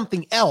buy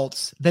something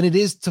else than it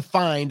is to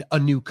find a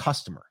new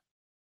customer,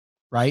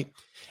 right?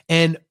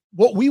 And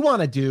what we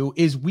want to do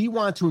is we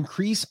want to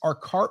increase our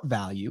cart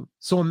value.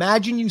 So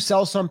imagine you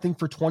sell something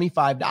for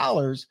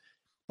 $25,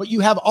 but you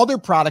have other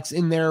products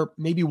in there.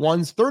 Maybe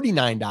one's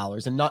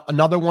 $39 and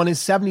another one is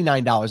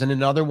 $79 and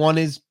another one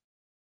is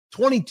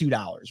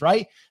 $22,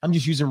 right? I'm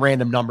just using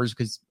random numbers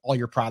because all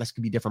your products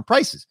could be different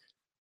prices.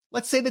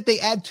 Let's say that they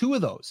add 2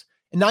 of those.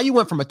 And now you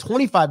went from a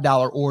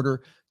 $25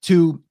 order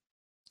to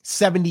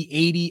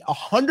 $70, $80,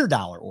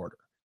 $100 order,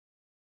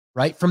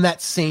 right? From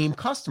that same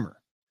customer.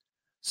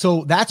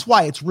 So that's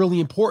why it's really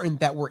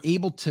important that we're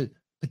able to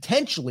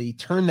potentially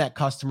turn that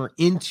customer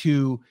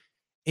into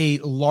a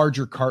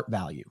larger cart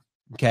value.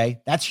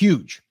 Okay. That's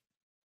huge.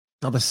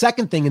 Now, the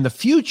second thing in the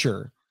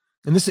future,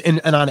 and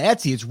on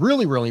Etsy, it's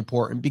really, really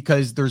important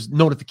because there's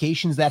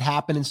notifications that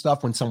happen and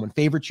stuff when someone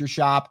favorites your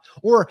shop,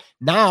 or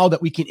now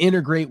that we can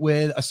integrate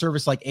with a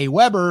service like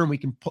Aweber and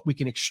we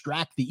can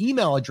extract the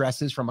email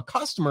addresses from a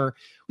customer,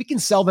 we can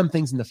sell them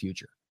things in the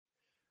future.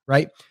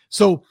 Right.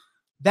 So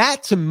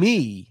that to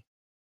me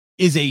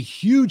is a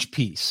huge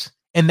piece.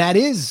 And that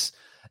is,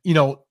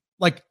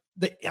 like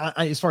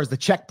as far as the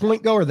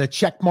checkpoint go or the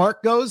check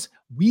mark goes,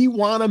 we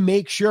want to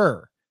make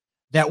sure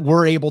that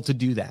we're able to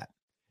do that.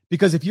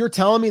 Because if you're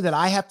telling me that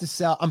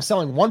I'm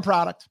selling one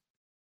product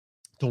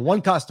to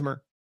one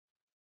customer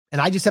and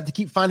I just have to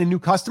keep finding new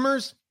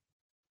customers,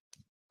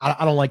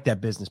 I don't like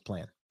that business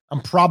plan.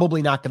 I'm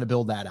probably not going to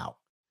build that out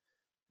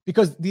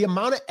because the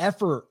amount of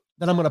effort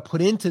that I'm going to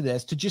put into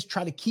this to just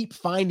try to keep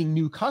finding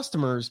new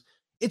customers,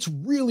 it's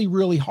really,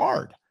 really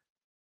hard.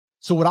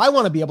 So what I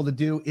want to be able to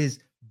do is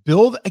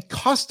build a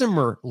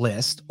customer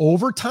list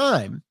over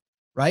time,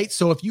 right?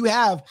 So if you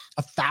have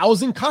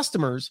 1,000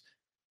 customers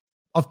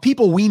of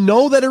people we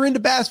know that are into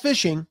bass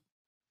fishing,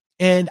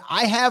 and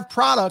I have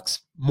products,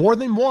 more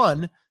than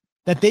one,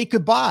 that they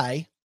could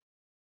buy,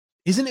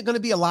 isn't it going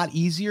to be a lot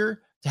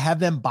easier to have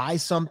them buy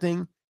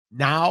something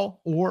now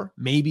or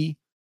maybe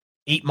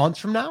 8 months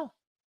from now,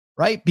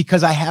 right?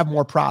 Because I have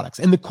more products.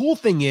 And the cool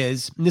thing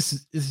is, and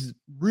this is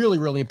really,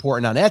 really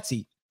important on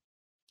Etsy,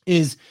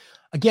 is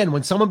again,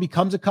 when someone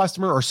becomes a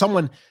customer or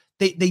someone,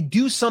 they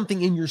do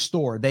something in your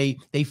store, they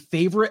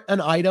favorite an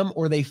item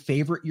or they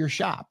favorite your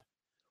shop.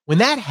 When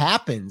that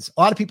happens,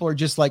 a lot of people are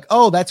just like,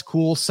 oh, that's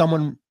cool.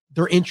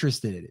 They're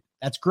interested in it.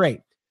 That's great.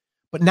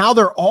 But now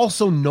they're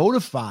also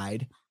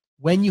notified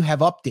when you have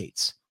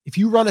updates. If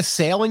you run a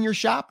sale in your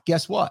shop,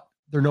 guess what?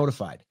 They're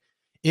notified.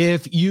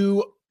 If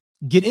you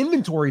get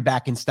inventory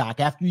back in stock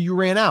after you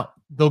ran out,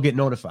 they'll get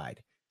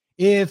notified.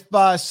 If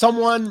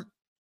someone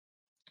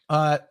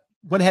went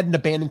ahead and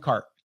abandoned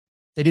cart,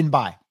 they didn't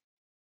buy.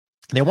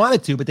 They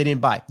wanted to, but they didn't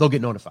buy. They'll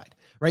get notified,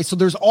 right? So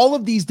there's all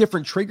of these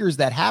different triggers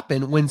that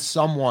happen when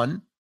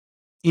someone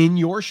in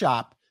your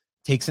shop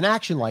takes an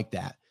action like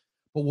that.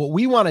 But what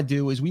we want to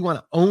do is we want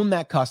to own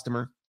that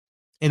customer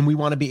and we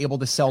want to be able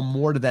to sell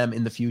more to them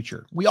in the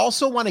future. We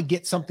also want to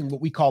get something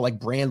what we call like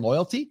brand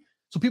loyalty.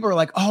 So people are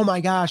like, oh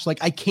my gosh, like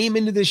I came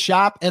into this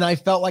shop and I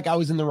felt like I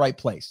was in the right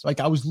place. Like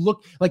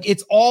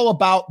it's all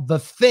about the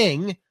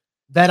thing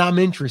that I'm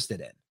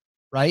interested in.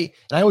 Right.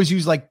 And I always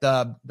use like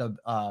the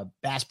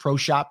Bass Pro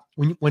Shop.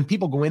 When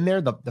people go in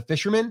there, the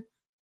fisherman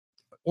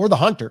or the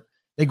hunter,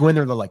 they go in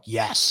there, they're like,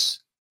 yes,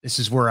 this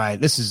is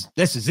it. This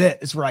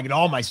is where I get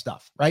all my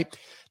stuff. Right.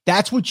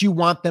 That's what you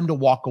want them to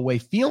walk away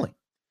feeling.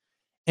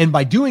 And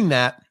by doing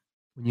that,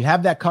 when you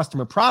have that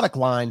customer product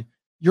line,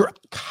 you're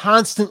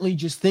constantly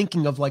just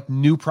thinking of like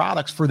new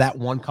products for that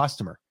one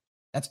customer.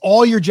 That's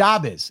all your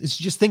job is. It's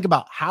just think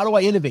about, how do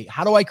I innovate?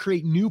 How do I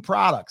create new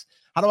products?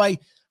 How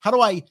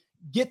do I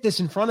get this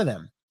in front of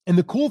them? And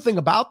the cool thing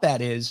about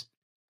that is,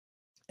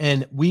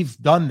 and we've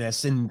done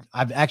this, and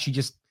I've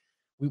actually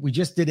we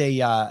just did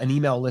an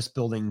email list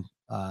building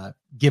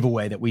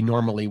giveaway that we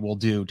normally will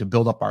do to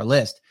build up our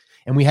list.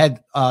 And we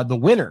had the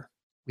winner.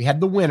 We had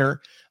the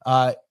winner.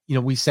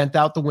 We sent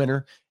out the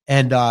winner,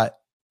 and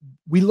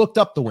we looked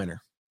up the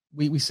winner.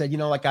 We said,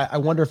 I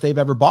wonder if they've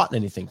ever bought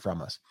anything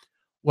from us.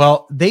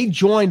 Well, they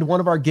joined one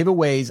of our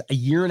giveaways a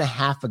year and a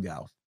half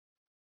ago,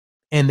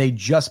 and they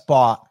just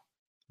bought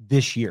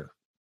this year.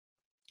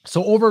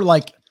 So over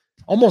like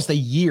almost a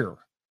year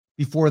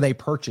before they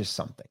purchased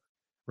something,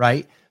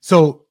 right?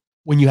 So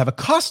when you have a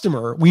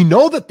customer, we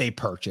know that they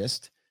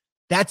purchased.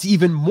 That's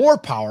even more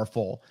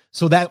powerful.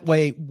 So that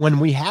way, when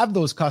we have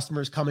those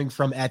customers coming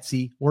from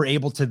Etsy, we're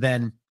able to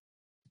then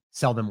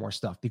sell them more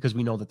stuff because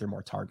we know that they're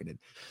more targeted.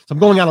 So I'm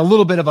going on a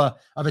little bit of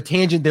a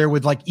tangent there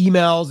with like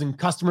emails and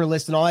customer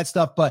lists and all that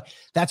stuff, but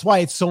that's why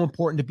it's so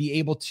important to be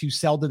able to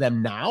sell to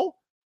them now,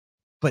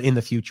 but in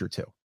the future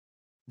too.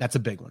 That's a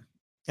big one.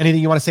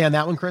 Anything you want to say on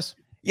that one, Chris?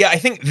 Yeah, I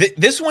think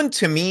this one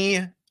to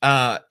me,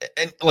 and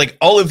like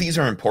all of these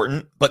are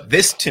important, but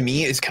this to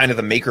me is kind of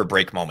the make or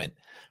break moment,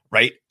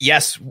 right?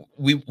 Yes,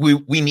 we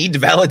need to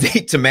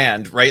validate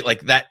demand, right?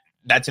 Like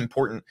that's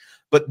important.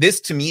 But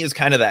this to me is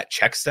kind of that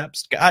check step,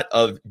 Scott,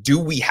 of do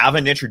we have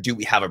a niche or do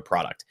we have a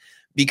product?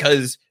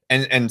 Because,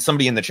 and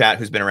somebody in the chat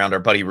who's been around, our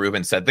buddy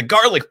Ruben, said the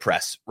garlic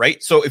press,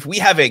 right? So if we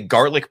have a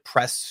garlic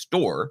press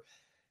store,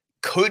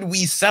 could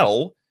we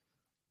sell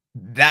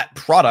that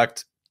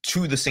product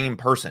to the same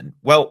person?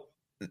 Well,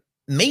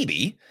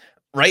 maybe,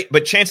 right?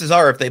 But chances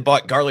are if they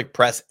bought garlic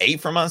press A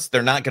from us,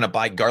 they're not going to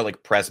buy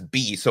garlic press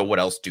B. So what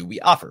else do we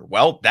offer?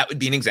 Well, that would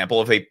be an example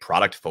of a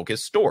product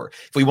focused store.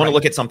 If we want to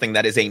look at something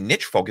that is a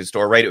niche focused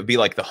store, right, it would be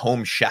like the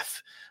Home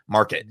Chef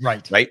market,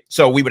 right?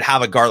 So we would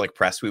have a garlic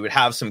press, we would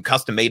have some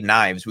custom made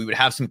knives, we would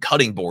have some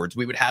cutting boards,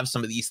 we would have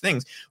some of these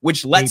things,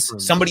 which lets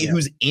somebody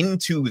who's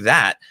into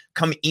that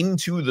come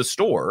into the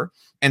store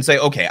and say,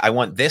 okay, I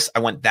want this, I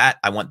want that,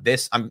 I want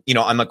this. I'm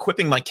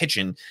equipping my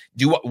kitchen.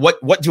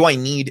 What do I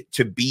need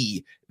to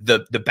be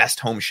the best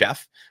home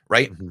chef,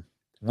 right? Mm-hmm.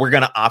 We're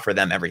going to offer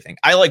them everything.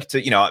 I like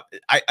to,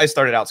 I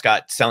started out,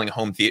 Scott, selling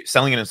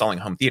and installing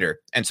home theater.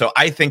 And so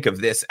I think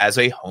of this as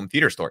a home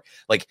theater store.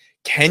 Like,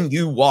 can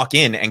you walk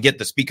in and get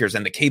the speakers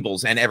and the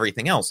cables and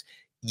everything else?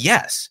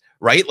 Yes.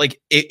 Right. Like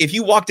if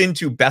you walked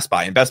into Best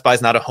Buy, and Best Buy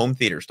is not a home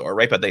theater store,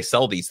 right? But they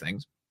sell these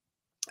things,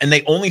 and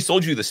they only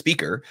sold you the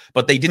speaker,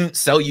 but they didn't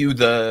sell you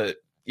the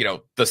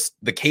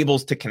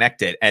cables to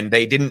connect it, and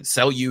they didn't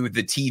sell you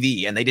the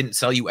TV, and they didn't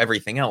sell you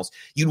everything else.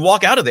 You'd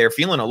walk out of there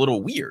feeling a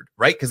little weird,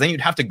 right? Because then you'd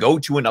have to go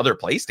to another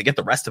place to get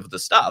the rest of the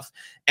stuff.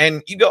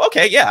 And you go,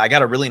 okay, yeah, I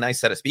got a really nice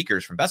set of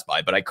speakers from Best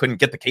Buy, but I couldn't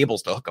get the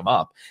cables to hook them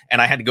up,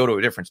 and I had to go to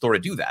a different store to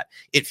do that.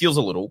 It feels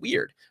a little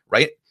weird,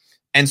 right?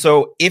 And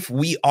so if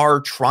we are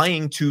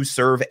trying to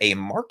serve a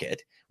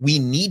market, we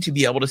need to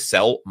be able to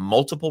sell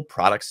multiple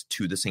products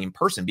to the same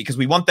person, because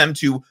we want them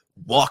to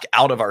walk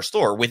out of our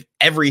store with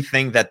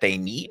everything that they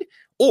need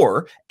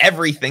or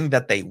everything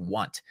that they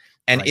want.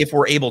 And if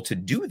we're able to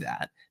do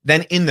that,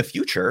 then in the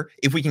future,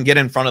 if we can get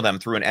in front of them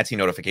through an Etsy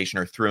notification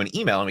or through an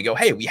email and we go,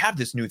 hey, we have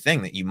this new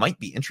thing that you might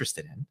be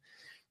interested in,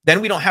 then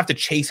we don't have to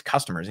chase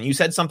customers. And you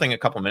said something a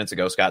couple minutes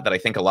ago, Scott, that I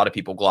think a lot of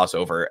people gloss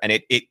over. And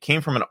it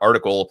came from an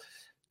article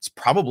it's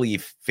probably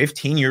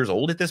 15 years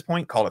old at this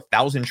point, called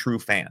 1,000 True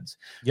Fans,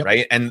 Yep.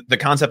 right? And the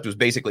concept was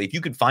basically, if you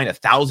could find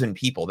 1,000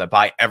 people that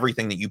buy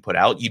everything that you put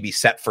out, you'd be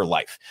set for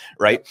life,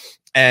 right?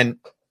 And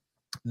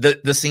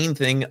the same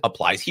thing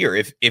applies here.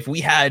 If we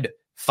had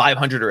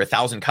 500 or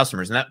 1,000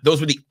 customers, and those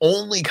were the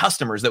only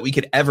customers that we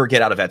could ever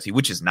get out of Etsy,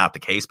 which is not the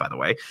case, by the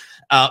way.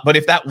 But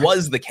if that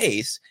was the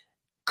case,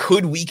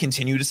 could we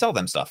continue to sell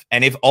them stuff?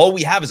 And if all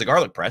we have is a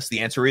garlic press, the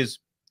answer is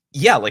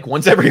yeah, like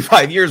once every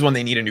 5 years when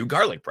they need a new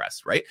garlic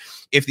press, right?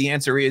 If the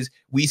answer is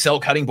we sell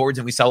cutting boards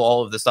and we sell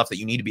all of the stuff that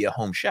you need to be a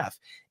home chef,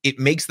 it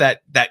makes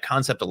that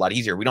concept a lot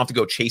easier. We don't have to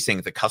go chasing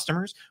the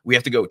customers. We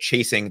have to go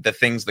chasing the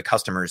things the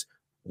customers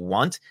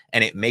want.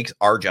 And it makes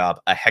our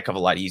job a heck of a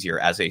lot easier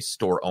as a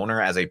store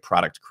owner, as a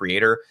product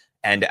creator,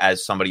 and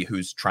as somebody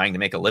who's trying to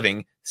make a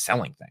living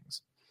selling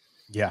things.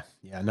 Yeah.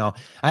 No,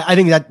 I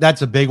think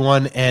that's a big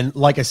one. And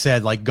like I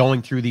said, like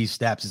going through these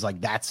steps is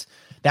like, that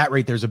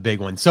right there's a big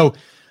one. So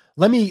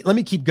let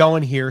me keep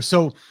going here.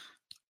 So a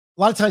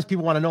lot of times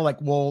people want to know, like,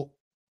 well,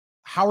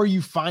 how are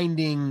you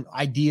finding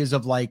ideas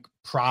of like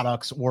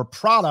products or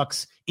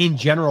products in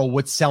general,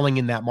 what's selling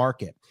in that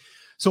market?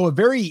 So a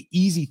very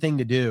easy thing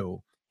to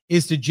do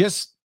is to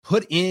just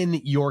put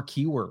in your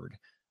keyword,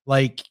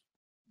 like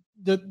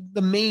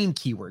the main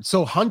keyword.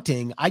 So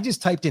hunting, I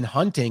just typed in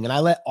hunting and I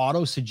let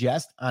auto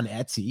suggest on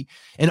Etsy.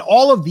 And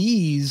all of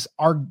these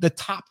are the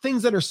top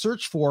things that are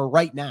searched for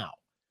right now,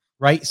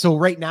 right? So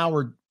right now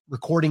we're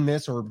recording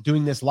this or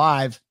doing this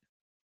live.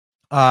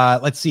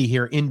 Let's see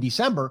here in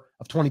December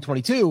of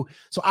 2022.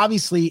 So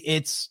obviously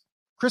it's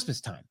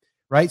Christmas time,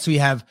 right? So you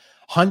have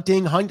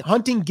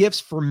hunting gifts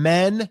for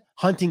men,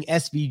 hunting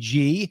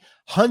SVG,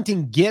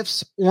 hunting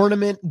gifts,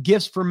 ornament,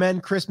 gifts for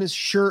men, Christmas,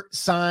 shirt,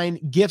 sign,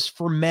 gifts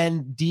for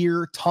men,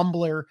 deer,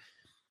 tumbler,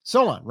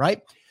 so on,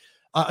 right?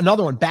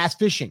 Another one, bass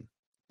fishing,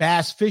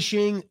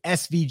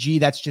 SVG.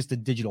 That's just a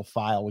digital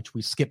file, which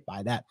we skipped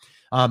by that.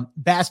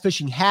 Bass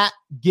fishing hat,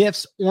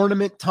 gifts,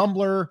 ornament,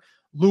 tumbler,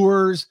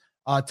 lures,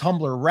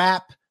 tumbler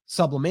wrap,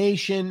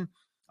 sublimation.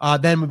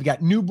 Then we've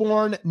got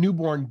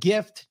newborn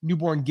gift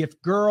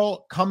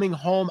girl, coming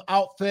home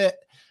outfit,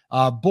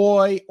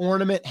 boy,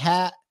 ornament,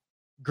 hat,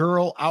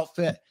 girl,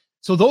 outfit.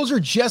 So those are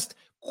just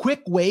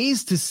quick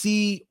ways to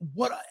see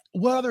what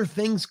other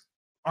things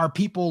are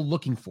people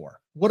looking for?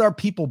 What are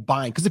people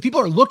buying? Because if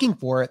people are looking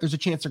for it, there's a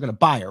chance they're going to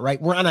buy it,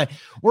 right? We're on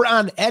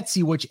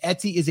Etsy, which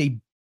Etsy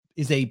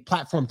is a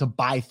platform to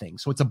buy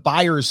things. So it's a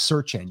buyer's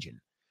search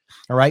engine.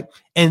 All right.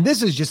 And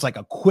this is just like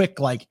a quick,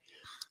 like,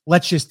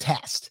 let's just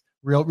test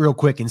real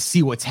quick and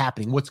see what's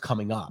happening, what's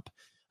coming up.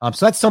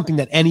 So that's something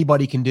that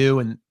anybody can do.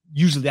 And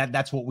usually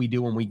that's what we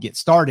do when we get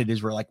started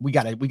is we're like, we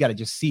gotta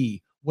just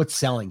see what's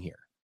selling here.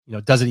 You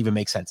know, does it even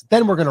make sense?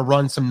 Then we're going to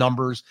run some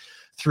numbers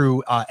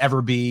through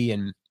Everbee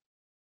and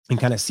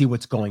kind of see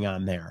what's going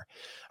on there.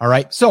 All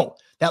right. So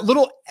that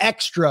little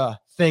extra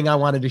thing I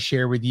wanted to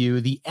share with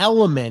you, the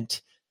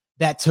element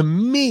that to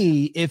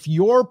me, if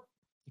your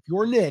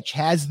niche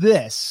has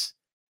this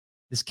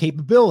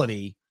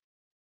capability,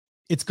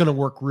 it's going to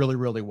work really,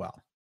 really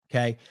well.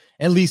 Okay.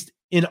 At least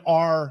in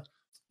our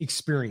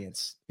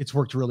experience, it's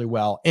worked really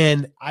well.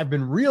 And I've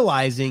been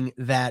realizing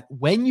that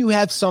when you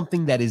have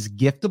something that is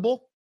giftable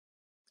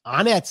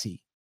on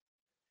Etsy,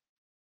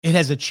 it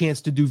has a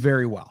chance to do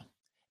very well.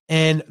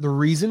 And the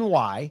reason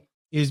why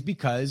is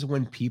because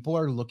when people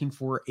are looking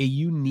for a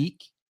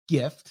unique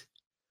gift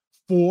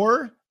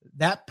for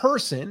that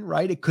person,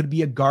 right? It could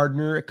be a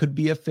gardener, it could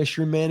be a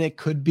fisherman, it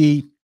could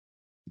be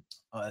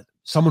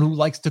someone who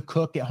likes to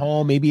cook at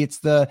home. Maybe it's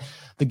the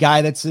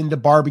guy that's into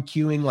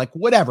barbecuing, like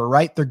whatever,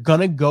 right? They're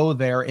going to go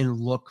there and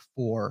look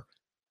for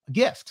a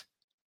gift,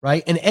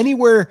 right? And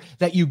anywhere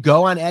that you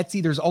go on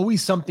Etsy, there's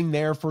always something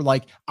there for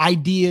like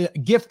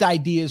gift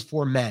ideas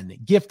for men,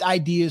 gift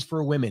ideas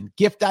for women,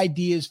 gift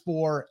ideas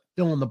for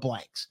fill in the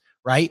blanks,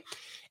 right?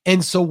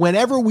 And so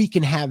whenever we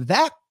can have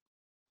that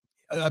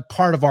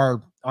part of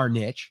our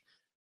niche,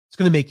 it's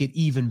going to make it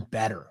even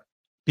better,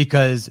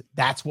 because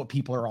that's what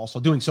people are also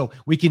doing. So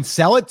we can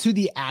sell it to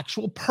the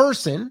actual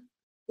person,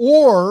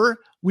 or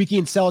we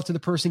can sell it to the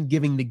person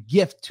giving the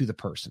gift to the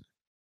person.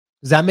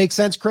 Does that make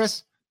sense,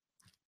 Chris?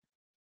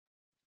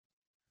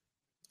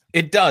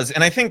 It does.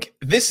 And I think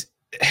this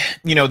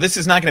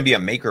is not going to be a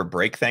make or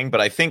break thing, but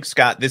I think,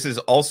 Scott, this is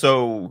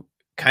also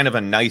kind of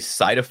a nice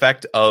side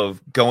effect of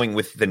going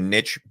with the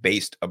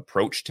niche-based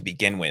approach to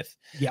begin with.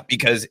 Yeah.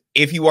 Because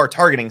if you are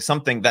targeting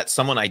something that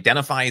someone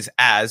identifies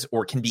as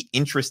or can be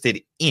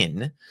interested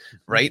in,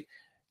 right?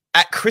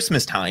 At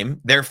Christmas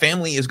time, their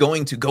family is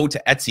going to go to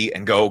Etsy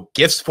and go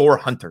gifts for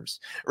hunters,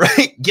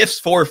 right? Gifts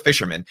for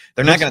fishermen.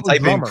 They're not going to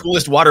type in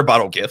coolest water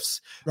bottle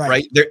gifts,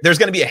 right? There's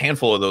going to be a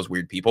handful of those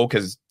weird people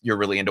because you're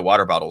really into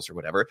water bottles or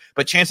whatever.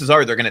 But chances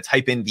are they're going to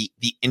type in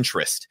the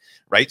interest,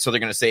 right? So they're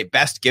going to say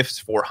best gifts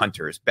for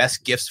hunters,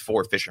 best gifts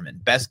for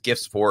fishermen, best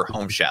gifts for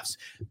home chefs,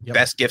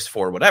 best gifts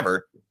for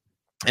whatever.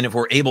 And if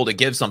we're able to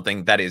give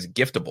something that is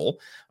giftable,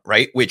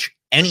 right, which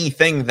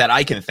anything that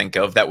I can think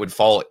of that would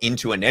fall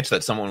into a niche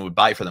that someone would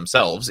buy for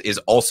themselves is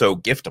also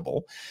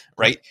giftable,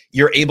 right?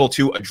 You're able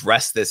to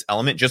address this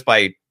element just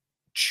by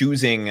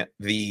choosing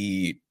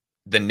the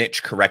the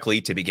niche correctly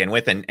to begin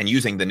with, and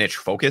using the niche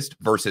focused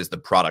versus the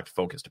product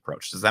focused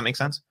approach. Does that make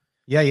sense?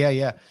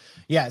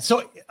 Yeah.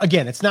 So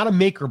again, it's not a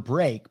make or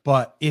break,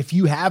 but if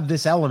you have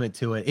this element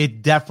to it,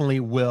 it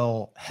definitely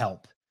will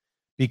help,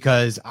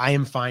 because I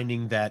am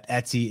finding that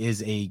Etsy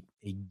is a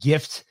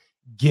gift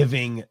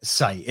giving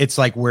site. It's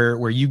like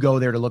where you go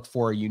there to look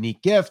for a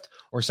unique gift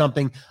or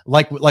something,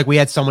 like we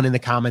had someone in the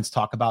comments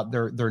talk about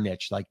their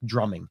niche, like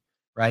drumming,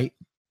 right?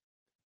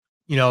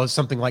 You know,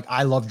 something like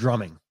I love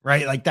drumming,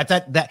 right? Like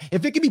that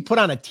if it could be put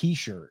on a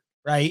t-shirt,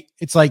 right?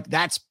 It's like,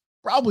 that's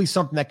probably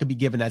something that could be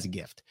given as a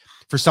gift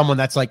for someone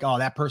that's like, oh,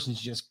 that person's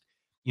just,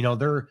 you know,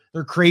 they're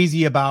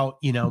crazy about,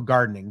 you know,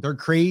 gardening. They're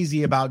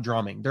crazy about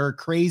drumming. They're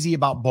crazy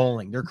about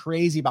bowling. They're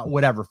crazy about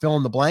whatever, fill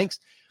in the blanks.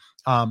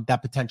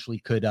 That potentially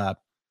could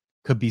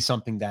be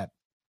something that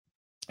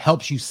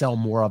helps you sell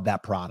more of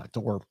that product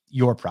or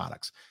your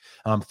products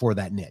for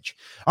that niche.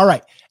 All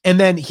right. And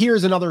then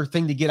here's another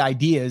thing to get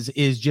ideas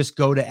is just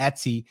go to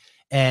Etsy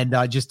and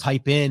just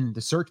type in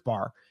the search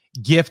bar,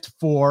 gift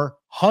for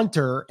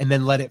hunter, and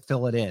then let it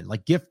fill it in.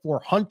 Like gift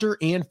for hunter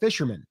and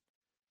fisherman,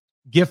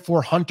 gift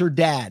for hunter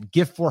dad,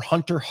 gift for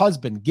hunter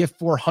husband, gift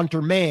for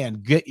hunter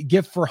man,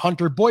 gift for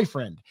hunter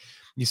boyfriend.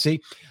 You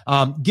see,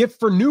 gift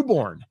for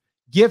newborn,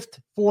 gift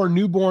for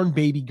newborn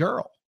baby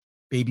girl,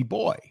 baby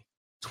boy,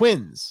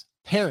 twins,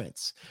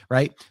 parents,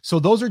 right? So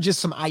those are just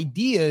some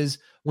ideas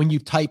when you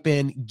type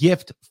in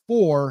gift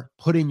for,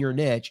 put in your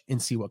niche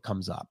and see what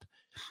comes up.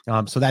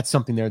 So that's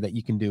something there that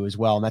you can do as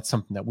well. And that's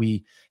something that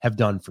we have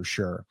done for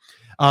sure.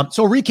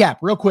 So recap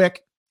real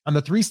quick on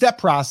the 3-step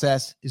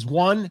process is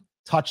 1,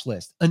 touch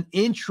list. An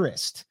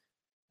interest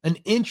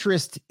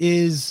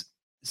is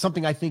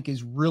something I think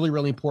is really,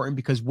 really important,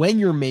 because when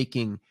you're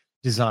making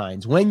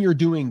designs, when you're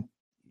doing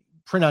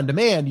print on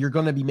demand, you're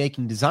going to be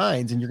making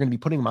designs and you're going to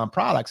be putting them on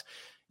products.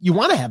 You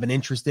want to have an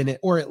interest in it,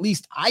 or at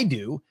least I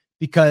do,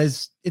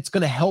 because it's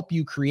going to help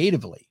you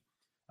creatively.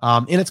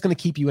 And it's going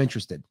to keep you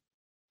interested.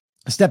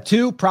 Step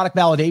 2, product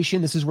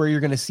validation. This is where you're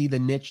going to see the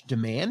niche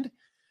demand.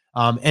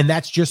 And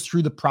that's just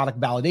through the product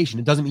validation.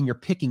 It doesn't mean you're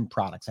picking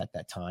products at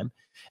that time.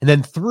 And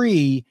then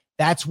 3,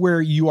 that's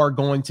where you are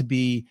going to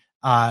be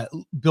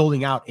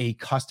building out a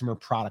customer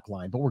product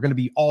line. But we're going to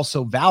be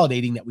also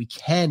validating that we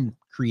can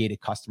create a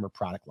customer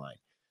product line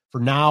for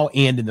now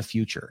and in the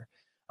future.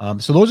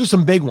 So those are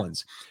some big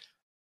ones.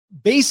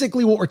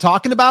 Basically, what we're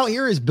talking about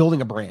here is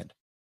building a brand.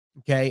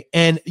 Okay.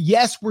 And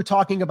yes, we're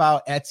talking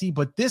about Etsy,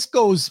 but this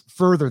goes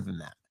further than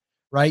that,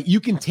 right? You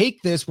can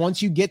take this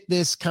once you get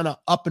this kind of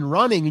up and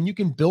running, and you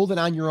can build it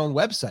on your own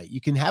website.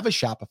 You can have a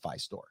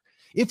Shopify store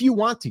if you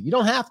want to. You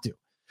don't have to.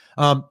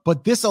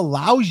 But this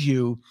allows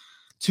you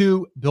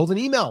to build an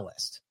email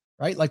list,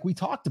 right? Like we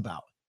talked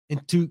about,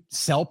 and to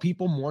sell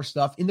people more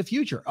stuff in the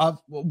future of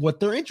what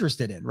they're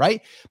interested in,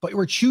 right? But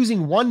we're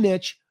choosing one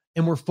niche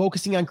and we're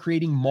focusing on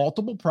creating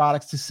multiple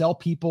products to sell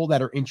people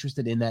that are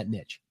interested in that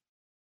niche.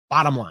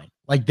 Bottom line,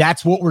 like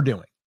that's what we're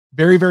doing.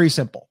 Very, very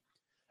simple.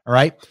 All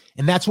right.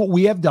 And that's what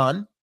we have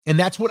done. And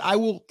that's what I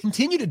will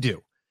continue to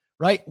do,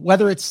 right?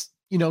 Whether it's,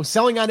 you know,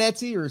 selling on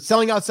Etsy or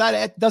selling outside,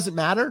 it doesn't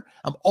matter.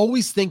 I'm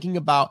always thinking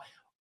about,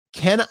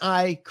 can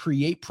I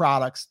create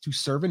products to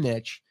serve a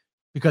niche?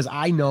 Because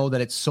I know that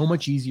it's so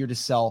much easier to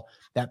sell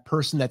that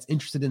person that's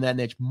interested in that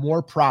niche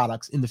more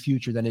products in the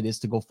future than it is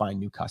to go find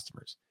new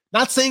customers.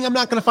 Not saying I'm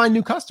not going to find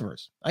new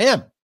customers. I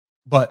am.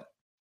 But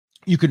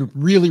you can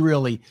really,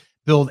 really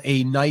build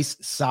a nice,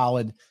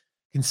 solid,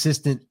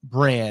 consistent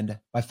brand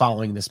by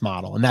following this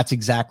model. And that's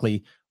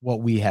exactly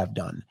what we have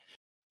done.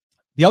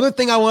 The other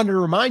thing I wanted to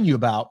remind you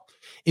about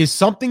is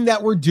something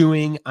that we're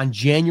doing on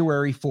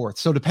January 4th.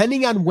 So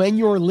depending on when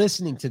you're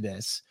listening to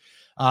this,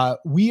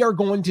 we are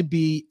going to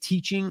be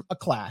teaching a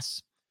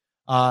class,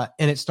 and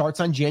it starts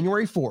on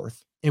January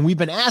 4th. And we've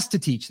been asked to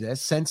teach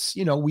this since,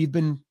 you know, we've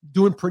been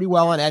doing pretty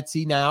well on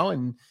Etsy now,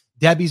 and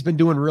Debbie's been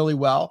doing really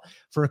well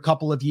for a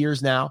couple of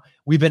years now.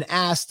 We've been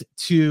asked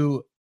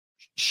to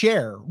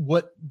share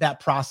what that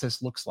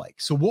process looks like.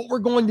 So what we're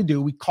going to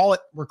do,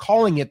 we're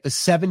calling it the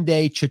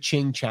 7-day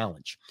Cha-Ching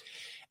Challenge.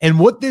 And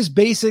what this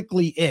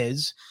basically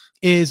is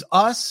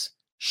us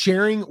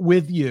sharing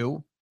with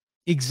you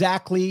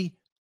exactly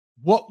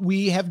what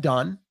we have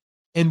done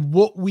and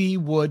what we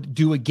would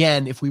do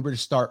again if we were to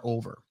start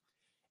over.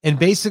 And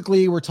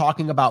basically, we're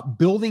talking about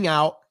building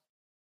out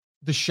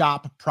the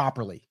shop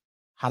properly,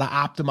 how to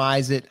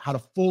optimize it, how to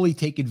fully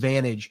take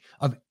advantage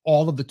of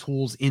all of the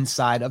tools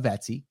inside of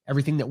Etsy,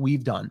 everything that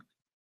we've done.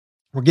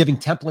 We're giving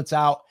templates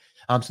out.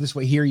 So this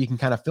way here, you can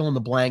kind of fill in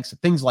the blanks,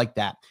 things like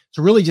that.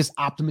 So really just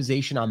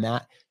optimization on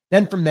that.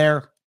 Then from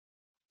there,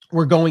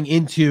 we're going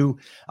into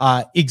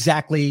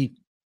exactly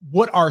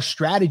what our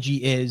strategy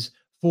is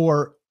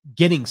for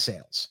getting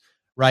sales,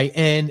 right?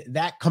 And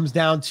that comes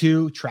down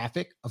to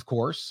traffic, of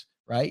course,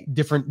 right?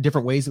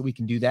 Different ways that we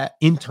can do that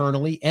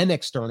internally and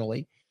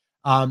externally.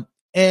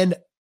 And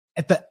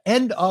at the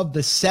end of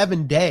the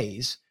 7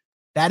 days,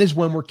 that is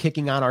when we're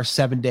kicking on our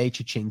 7-day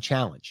Cha-Ching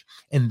Challenge.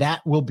 And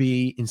that will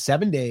be in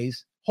 7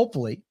 days.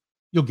 Hopefully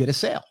you'll get a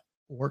sale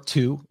or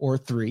 2 or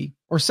 3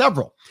 or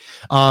several.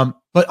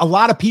 But a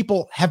lot of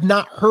people have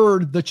not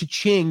heard the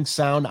cha-ching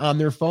sound on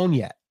their phone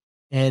yet.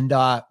 And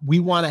we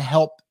want to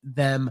help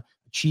them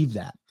achieve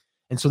that.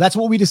 And so that's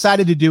what we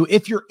decided to do.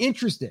 If you're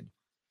interested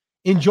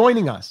in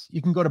joining us, you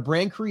can go to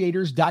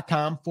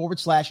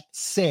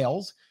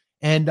brandcreators.com/sales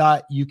and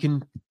you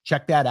can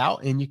check that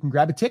out and you can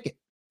grab a ticket.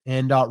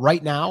 And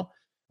right now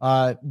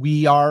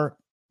we are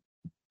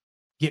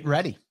getting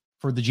ready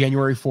for the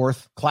January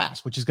 4th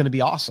class, which is going to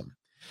be awesome.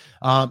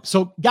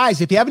 So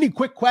guys, if you have any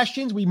quick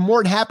questions, we're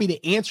more than happy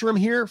to answer them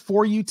here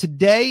for you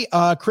today.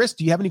 Chris,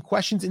 do you have any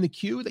questions in the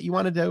queue that you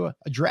wanted to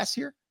address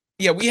here?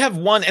 Yeah, we have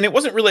one, and it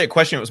wasn't really a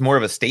question. It was more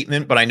of a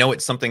statement, but I know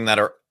it's something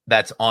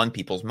that's on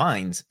people's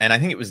minds. And I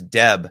think it was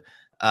Deb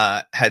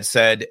had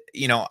said,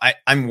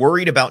 I'm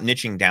worried about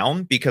niching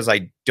down because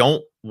I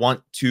don't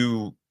want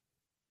to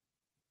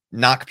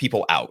knock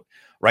people out,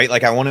 right?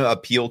 Like I want to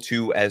appeal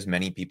to as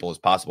many people as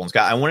possible. And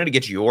Scott, I wanted to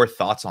get your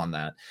thoughts on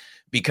that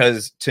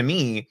because to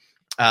me,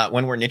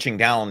 when we're niching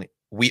down,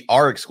 we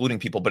are excluding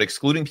people, but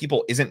excluding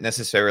people isn't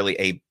necessarily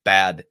a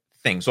bad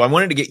thing. So I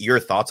wanted to get your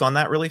thoughts on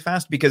that really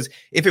fast, because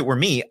if it were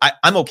me,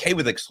 I'm okay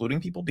with excluding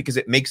people because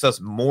it makes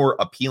us more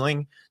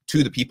appealing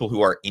to the people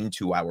who are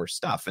into our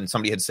stuff. And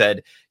somebody had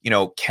said,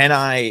 can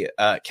I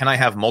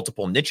have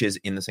multiple niches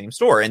in the same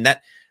store? And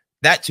that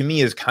to me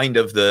is kind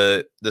of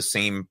the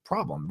same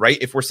problem, right?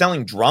 If we're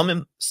selling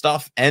drum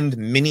stuff and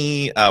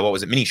mini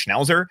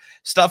Schnauzer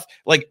stuff,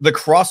 like the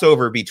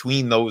crossover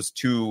between those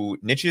two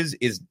niches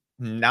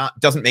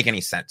doesn't make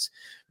any sense,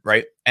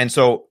 right? And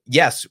so,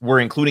 yes, we're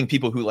including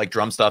people who like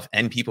drum stuff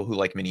and people who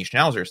like mini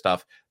Schnauzer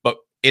stuff, but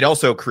it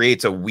also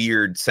creates a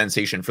weird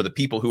sensation for the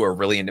people who are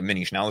really into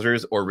mini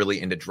Schnauzers or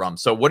really into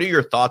drums. So what are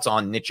your thoughts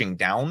on niching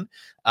down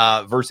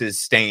versus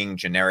staying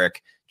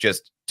generic,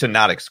 just to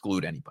not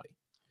exclude anybody?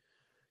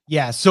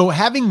 Yeah. So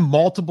having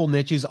multiple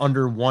niches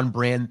under one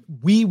brand,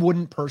 we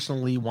wouldn't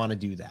personally want to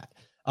do that.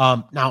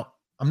 Now,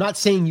 I'm not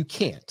saying you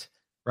can't,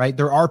 right?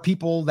 There are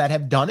people that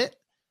have done it.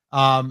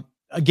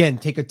 Again,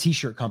 take a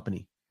t-shirt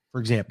company,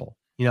 for example.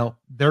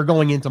 They're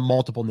going into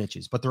multiple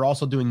niches, but they're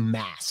also doing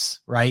mass,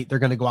 right? They're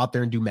going to go out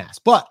there and do mass,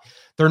 but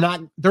they're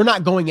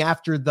not going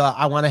after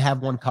I want to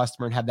have one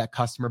customer and have that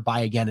customer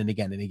buy again and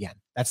again and again.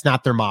 That's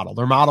not their model.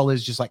 Their model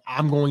is just like,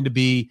 I'm going to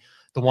be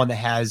the one that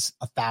has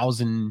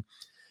 1,000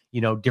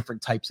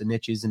 different types of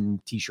niches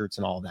and t-shirts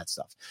and all of that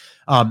stuff.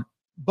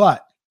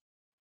 But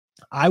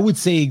I would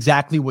say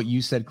exactly what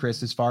you said,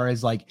 Chris, as far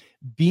as like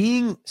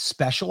being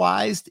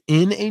specialized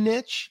in a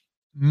niche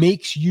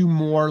makes you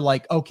more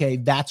like, okay,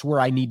 that's where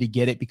I need to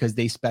get it because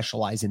they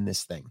specialize in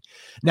this thing.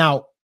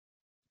 Now,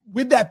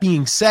 with that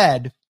being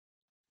said,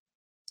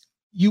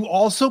 you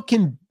also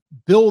can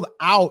build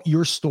out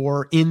your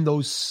store in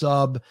those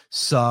sub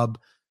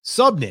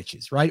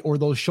niches, right? Or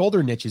those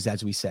shoulder niches,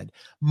 as we said.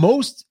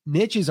 Most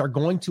niches are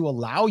going to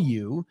allow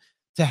you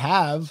to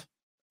have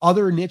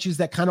other niches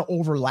that kind of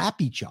overlap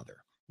each other.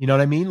 You know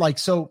what I mean? Like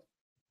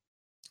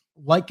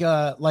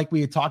we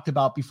had talked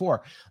about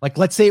before, like,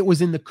 let's say it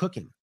was in the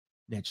cooking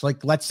niche.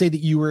 Like, let's say that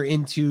you were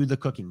into the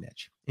cooking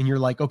niche and you're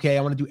like, okay,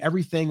 I want to do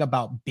everything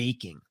about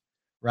baking,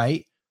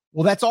 right?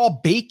 Well, that's all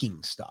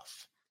baking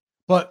stuff.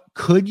 But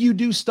could you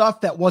do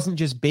stuff that wasn't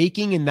just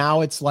baking? And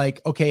now it's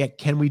like, okay,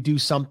 can we do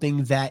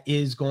something that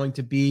is going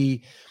to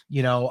be,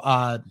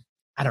 I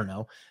don't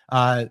know,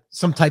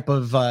 some type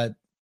of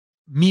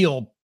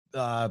meal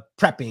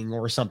prepping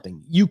or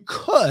something? You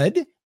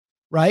could,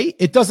 right?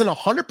 It doesn't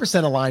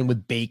 100% align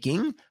with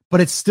baking,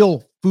 but it's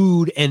still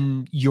food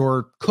and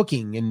your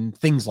cooking and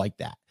things like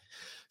that.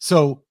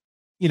 So,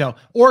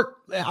 or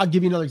I'll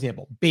give you another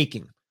example,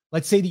 baking.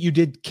 Let's say that you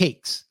did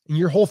cakes and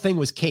your whole thing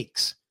was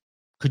cakes.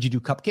 Could you do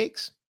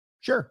cupcakes?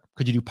 Sure.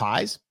 Could you do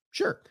pies?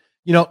 Sure.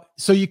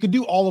 So you could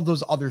do all of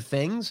those other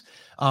things.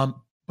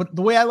 But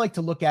the way I like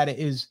to look at it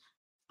is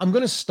I'm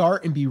going to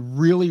start and be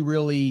really,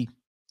 really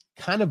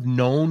kind of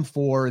known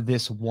for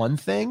this one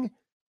thing,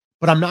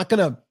 but I'm not going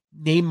to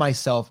name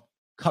myself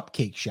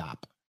Cupcake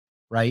Shop,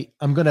 right?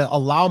 I'm going to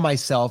allow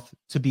myself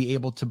to be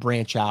able to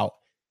branch out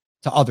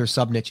to other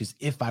sub niches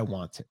if I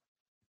want to.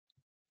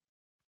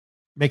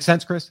 Make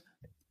sense, Chris?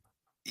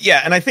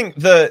 Yeah, and I think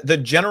the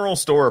general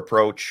store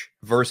approach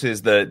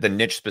versus the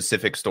niche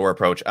specific store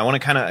approach, I want to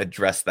kind of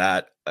address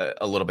that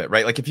a little bit,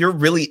 right? Like if you're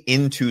really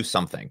into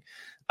something,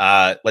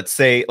 let's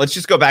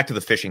just go back to the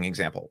fishing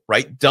example,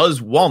 right?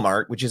 Does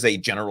Walmart, which is a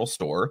general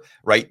store,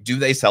 right? Do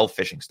they sell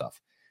fishing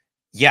stuff?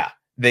 Yeah,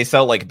 they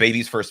sell like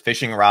baby's first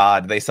fishing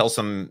rod. They sell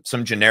some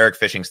generic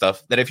fishing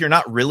stuff that if you're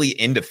not really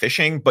into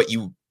fishing, but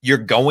you're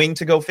going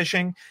to go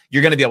fishing,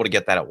 you're going to be able to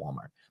get that at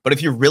Walmart. But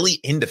if you're really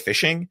into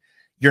fishing,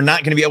 you're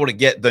not going to be able to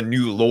get the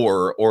new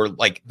lure or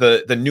like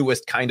the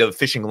newest kind of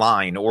fishing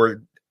line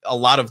or a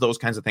lot of those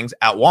kinds of things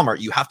at Walmart.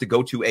 You have to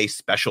go to a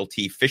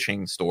specialty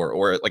fishing store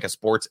or like a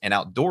sports and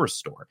outdoors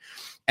store.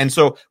 And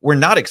so we're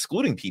not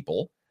excluding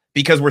people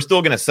because we're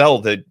still going to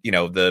sell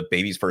the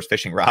baby's first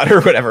fishing rod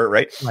or whatever.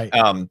 Right.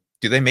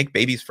 do they make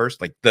babies first?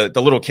 Like the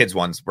little kids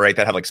ones, right?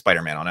 That have like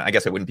Spider-Man on it. I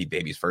guess it wouldn't be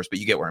babies first, but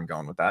you get where I'm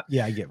going with that.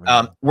 Yeah, I get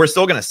we're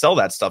still going to sell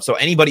that stuff. So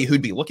anybody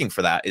who'd be looking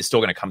for that is still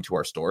going to come to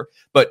our store,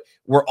 but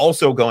we're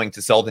also going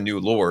to sell the new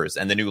lures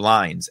and the new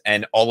lines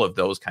and all of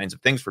those kinds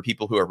of things for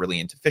people who are really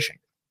into fishing.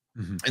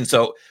 Mm-hmm. And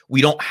so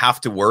we don't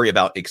have to worry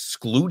about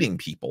excluding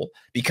people,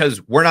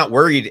 because we're not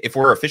worried. If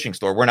we're a fishing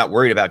store, we're not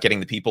worried about getting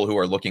the people who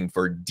are looking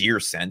for deer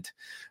scent,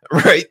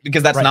 right?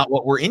 Because that's not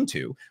what we're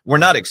into. We're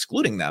not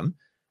excluding them.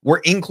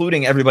 We're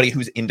including everybody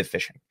who's into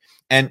fishing.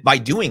 And by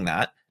doing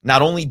that,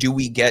 not only do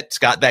we get,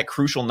 Scott, that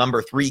crucial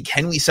number 3,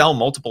 can we sell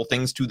multiple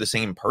things to the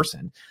same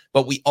person,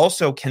 but we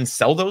also can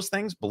sell those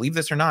things, believe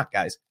this or not,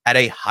 guys, at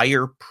a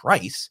higher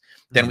price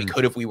than we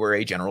could if we were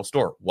a general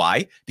store.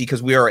 Why?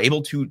 Because we are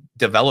able to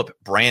develop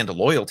brand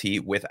loyalty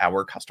with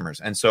our customers.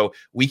 And so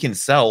we can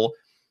sell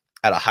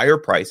at a higher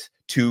price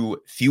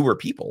to fewer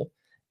people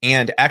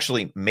and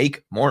actually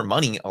make more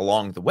money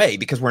along the way,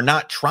 because we're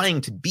not trying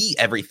to be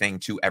everything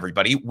to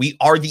everybody. We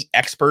are the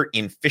expert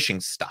in fishing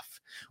stuff.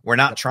 We're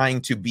not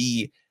trying to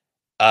be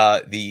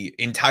the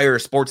entire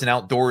sports and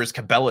outdoors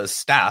Cabela's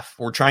staff.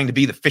 We're trying to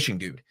be the fishing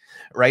dude,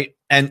 right?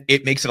 And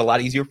it makes it a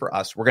lot easier for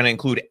us. We're going to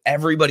include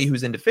everybody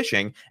who's into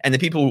fishing, and the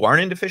people who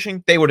aren't into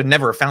fishing, they would have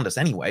never found us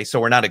anyway. So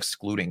we're not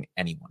excluding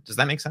anyone. Does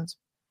that make sense?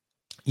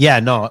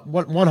 Yeah, no,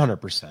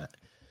 100%.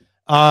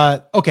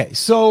 Okay.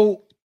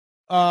 So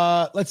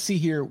let's see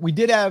here. We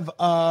did have,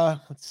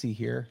 let's see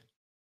here.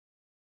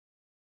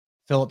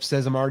 Philip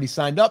says, I'm already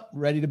signed up,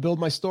 ready to build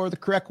my store the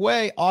correct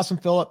way. Awesome,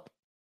 Philip.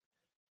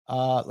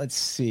 Let's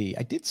see.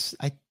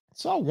 I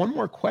saw one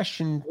more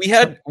question. We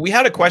had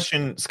a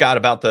question, Scott,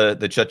 about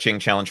the Cha-Ching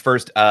challenge.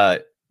 First,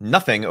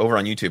 Nothing over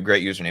on YouTube,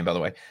 great username, by the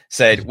way,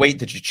 said, wait,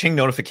 the Cha-Ching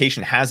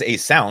notification has a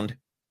sound.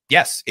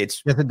 Yes,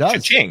 it does.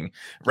 Cha-ching,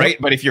 right? Yep.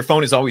 But if your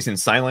phone is always in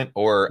silent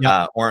or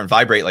on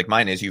vibrate like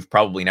mine is, you've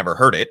probably never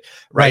heard it,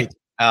 right?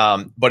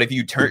 But if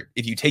you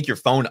take your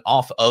phone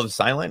off of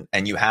silent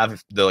and you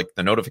have the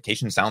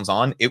notification sounds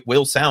on, it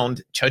will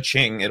sound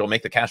cha-ching. It'll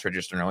make the cash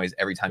register noise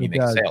every time you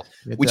make a sale,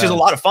 which is a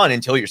lot of fun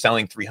until you're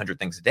selling 300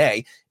 things a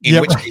day,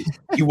 in which case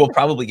you will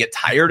probably get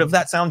tired of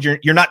that sound.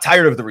 You're not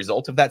tired of the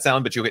result of that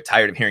sound, but you'll get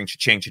tired of hearing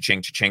cha-ching,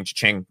 cha-ching, cha-ching,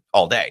 cha-ching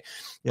all day,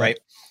 right?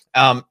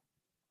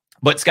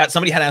 But Scott,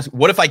 somebody had asked,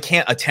 what if I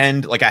can't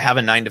attend, like I have a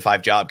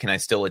 9-to-5 job, can I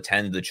still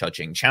attend the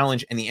Cha-Ching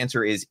challenge? And the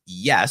answer is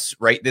yes,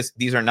 right?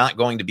 These are not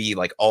going to be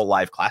like all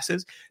live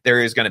classes.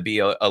 There is going to be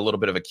a little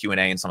bit of a Q&A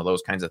and some of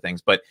those kinds of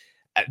things. But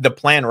the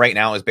plan right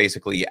now is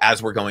basically,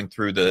 as we're going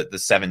through the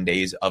 7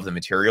 days of the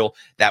material,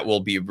 that will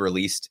be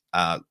released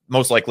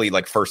most likely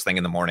like first thing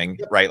in the morning,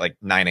 right? Like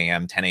 9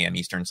 a.m., 10 a.m.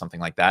 Eastern,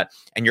 something like that.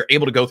 And you're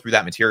able to go through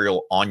that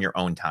material on your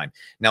own time.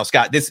 Now,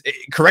 Scott,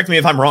 correct me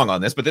if I'm wrong on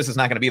this, but this is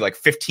not going to be like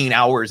 15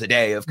 hours a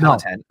day of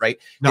content, right?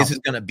 No. This is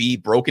going to be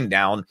broken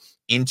down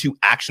into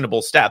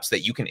actionable steps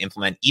that you can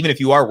implement, even if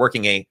you are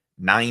working a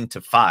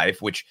 9-to-5,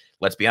 which,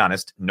 let's be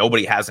honest,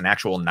 nobody has an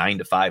actual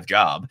 9-to-5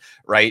 job,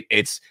 right?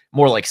 It's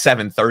more like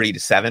 7:30 to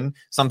 7,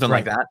 something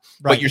like that.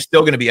 But you're still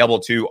going to be able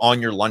to,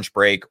 on your lunch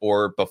break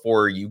or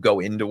before you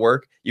go into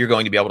work, you're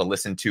going to be able to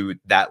listen to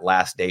that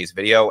last day's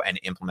video and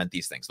implement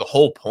these things. The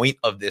whole point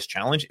of this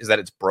challenge is that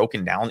it's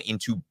broken down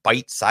into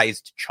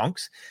bite-sized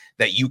chunks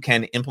that you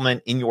can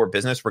implement in your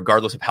business,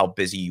 regardless of how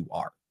busy you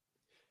are.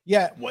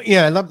 Yeah. Well,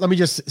 yeah. Let me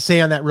just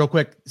say on that real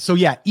quick. So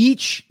yeah,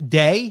 each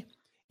day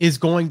is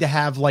going to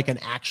have like an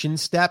action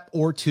step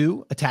or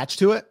two attached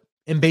to it.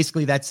 And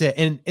basically that's it.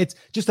 And it's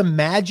just,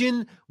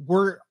 imagine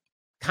we're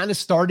kind of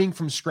starting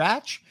from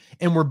scratch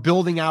and we're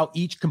building out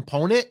each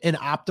component and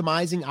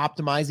optimizing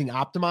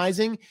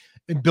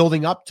and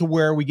building up to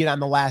where we get on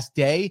the last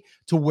day,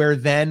 to where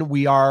then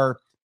we are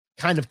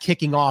kind of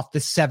kicking off the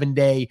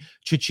 7-day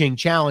Cha-Ching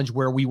challenge,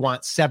 where we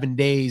want 7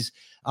 days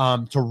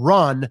to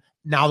run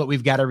now that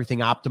we've got everything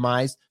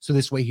optimized. So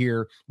this way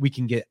here, we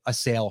can get a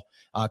sale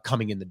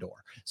coming in the door.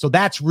 So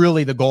that's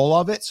really the goal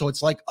of it. So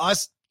it's like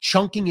us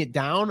chunking it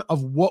down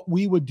of what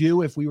we would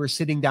do if we were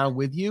sitting down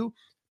with you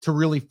to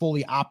really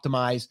fully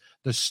optimize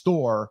the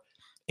store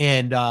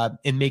and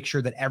make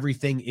sure that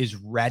everything is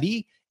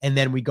ready. And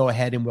then we go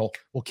ahead and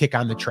we'll kick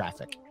on the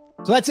traffic.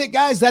 So that's it,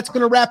 guys. That's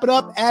going to wrap it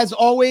up. As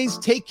always,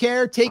 take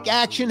care, take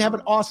action, have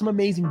an awesome,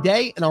 amazing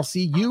day. And I'll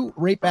see you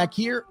right back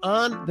here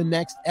on the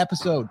next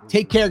episode.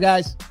 Take care,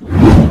 guys.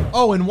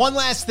 Oh, and one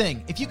last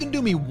thing. If you can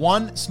do me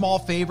one small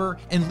favor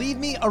and leave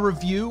me a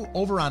review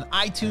over on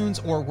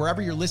iTunes or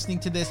wherever you're listening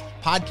to this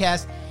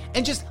podcast,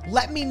 and just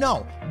let me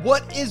know,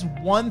 what is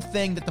one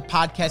thing that the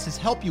podcast has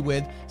helped you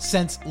with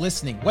since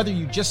listening, whether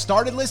you just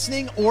started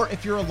listening or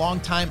if you're a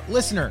longtime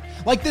listener,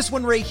 like this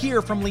one right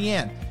here from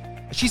Leanne.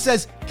 She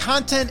says,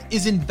 content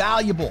is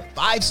invaluable,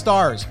 5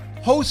 stars.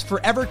 Host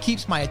forever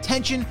keeps my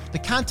attention. The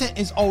content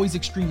is always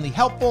extremely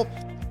helpful.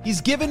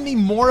 He's given me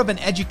more of an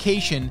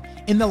education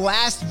in the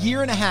last 1.5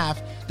 years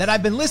that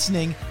I've been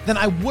listening than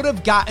I would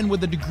have gotten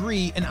with a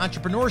degree in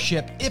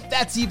entrepreneurship, if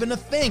that's even a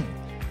thing.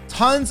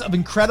 Tons of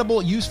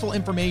incredible, useful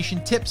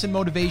information, tips, and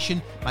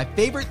motivation. My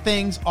favorite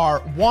things are: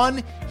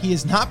 1, he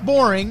is not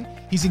boring.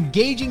 He's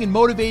engaging and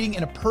motivating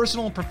in a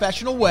personal and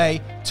professional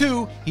way.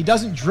 2, he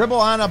doesn't dribble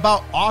on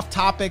about off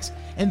topics.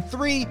 And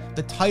 3,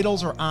 the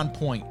titles are on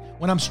point.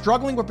 When I'm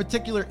struggling with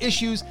particular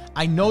issues,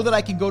 I know that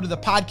I can go to the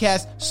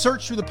podcast,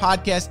 search through the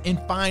podcast, and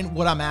find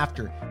what I'm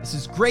after. This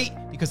is great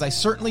because I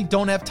certainly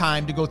don't have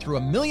time to go through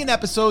a million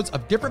episodes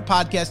of different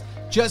podcasts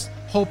just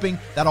hoping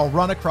that I'll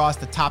run across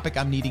the topic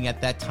I'm needing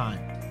at that time.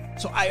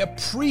 So I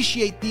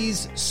appreciate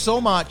these so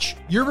much.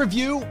 Your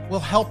review will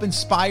help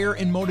inspire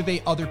and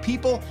motivate other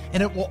people,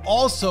 and it will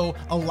also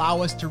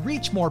allow us to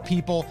reach more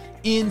people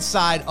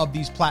inside of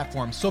these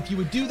platforms. So if you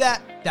would do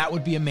that, that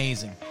would be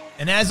amazing.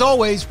 And as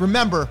always,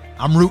 remember,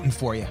 I'm rooting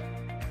for you.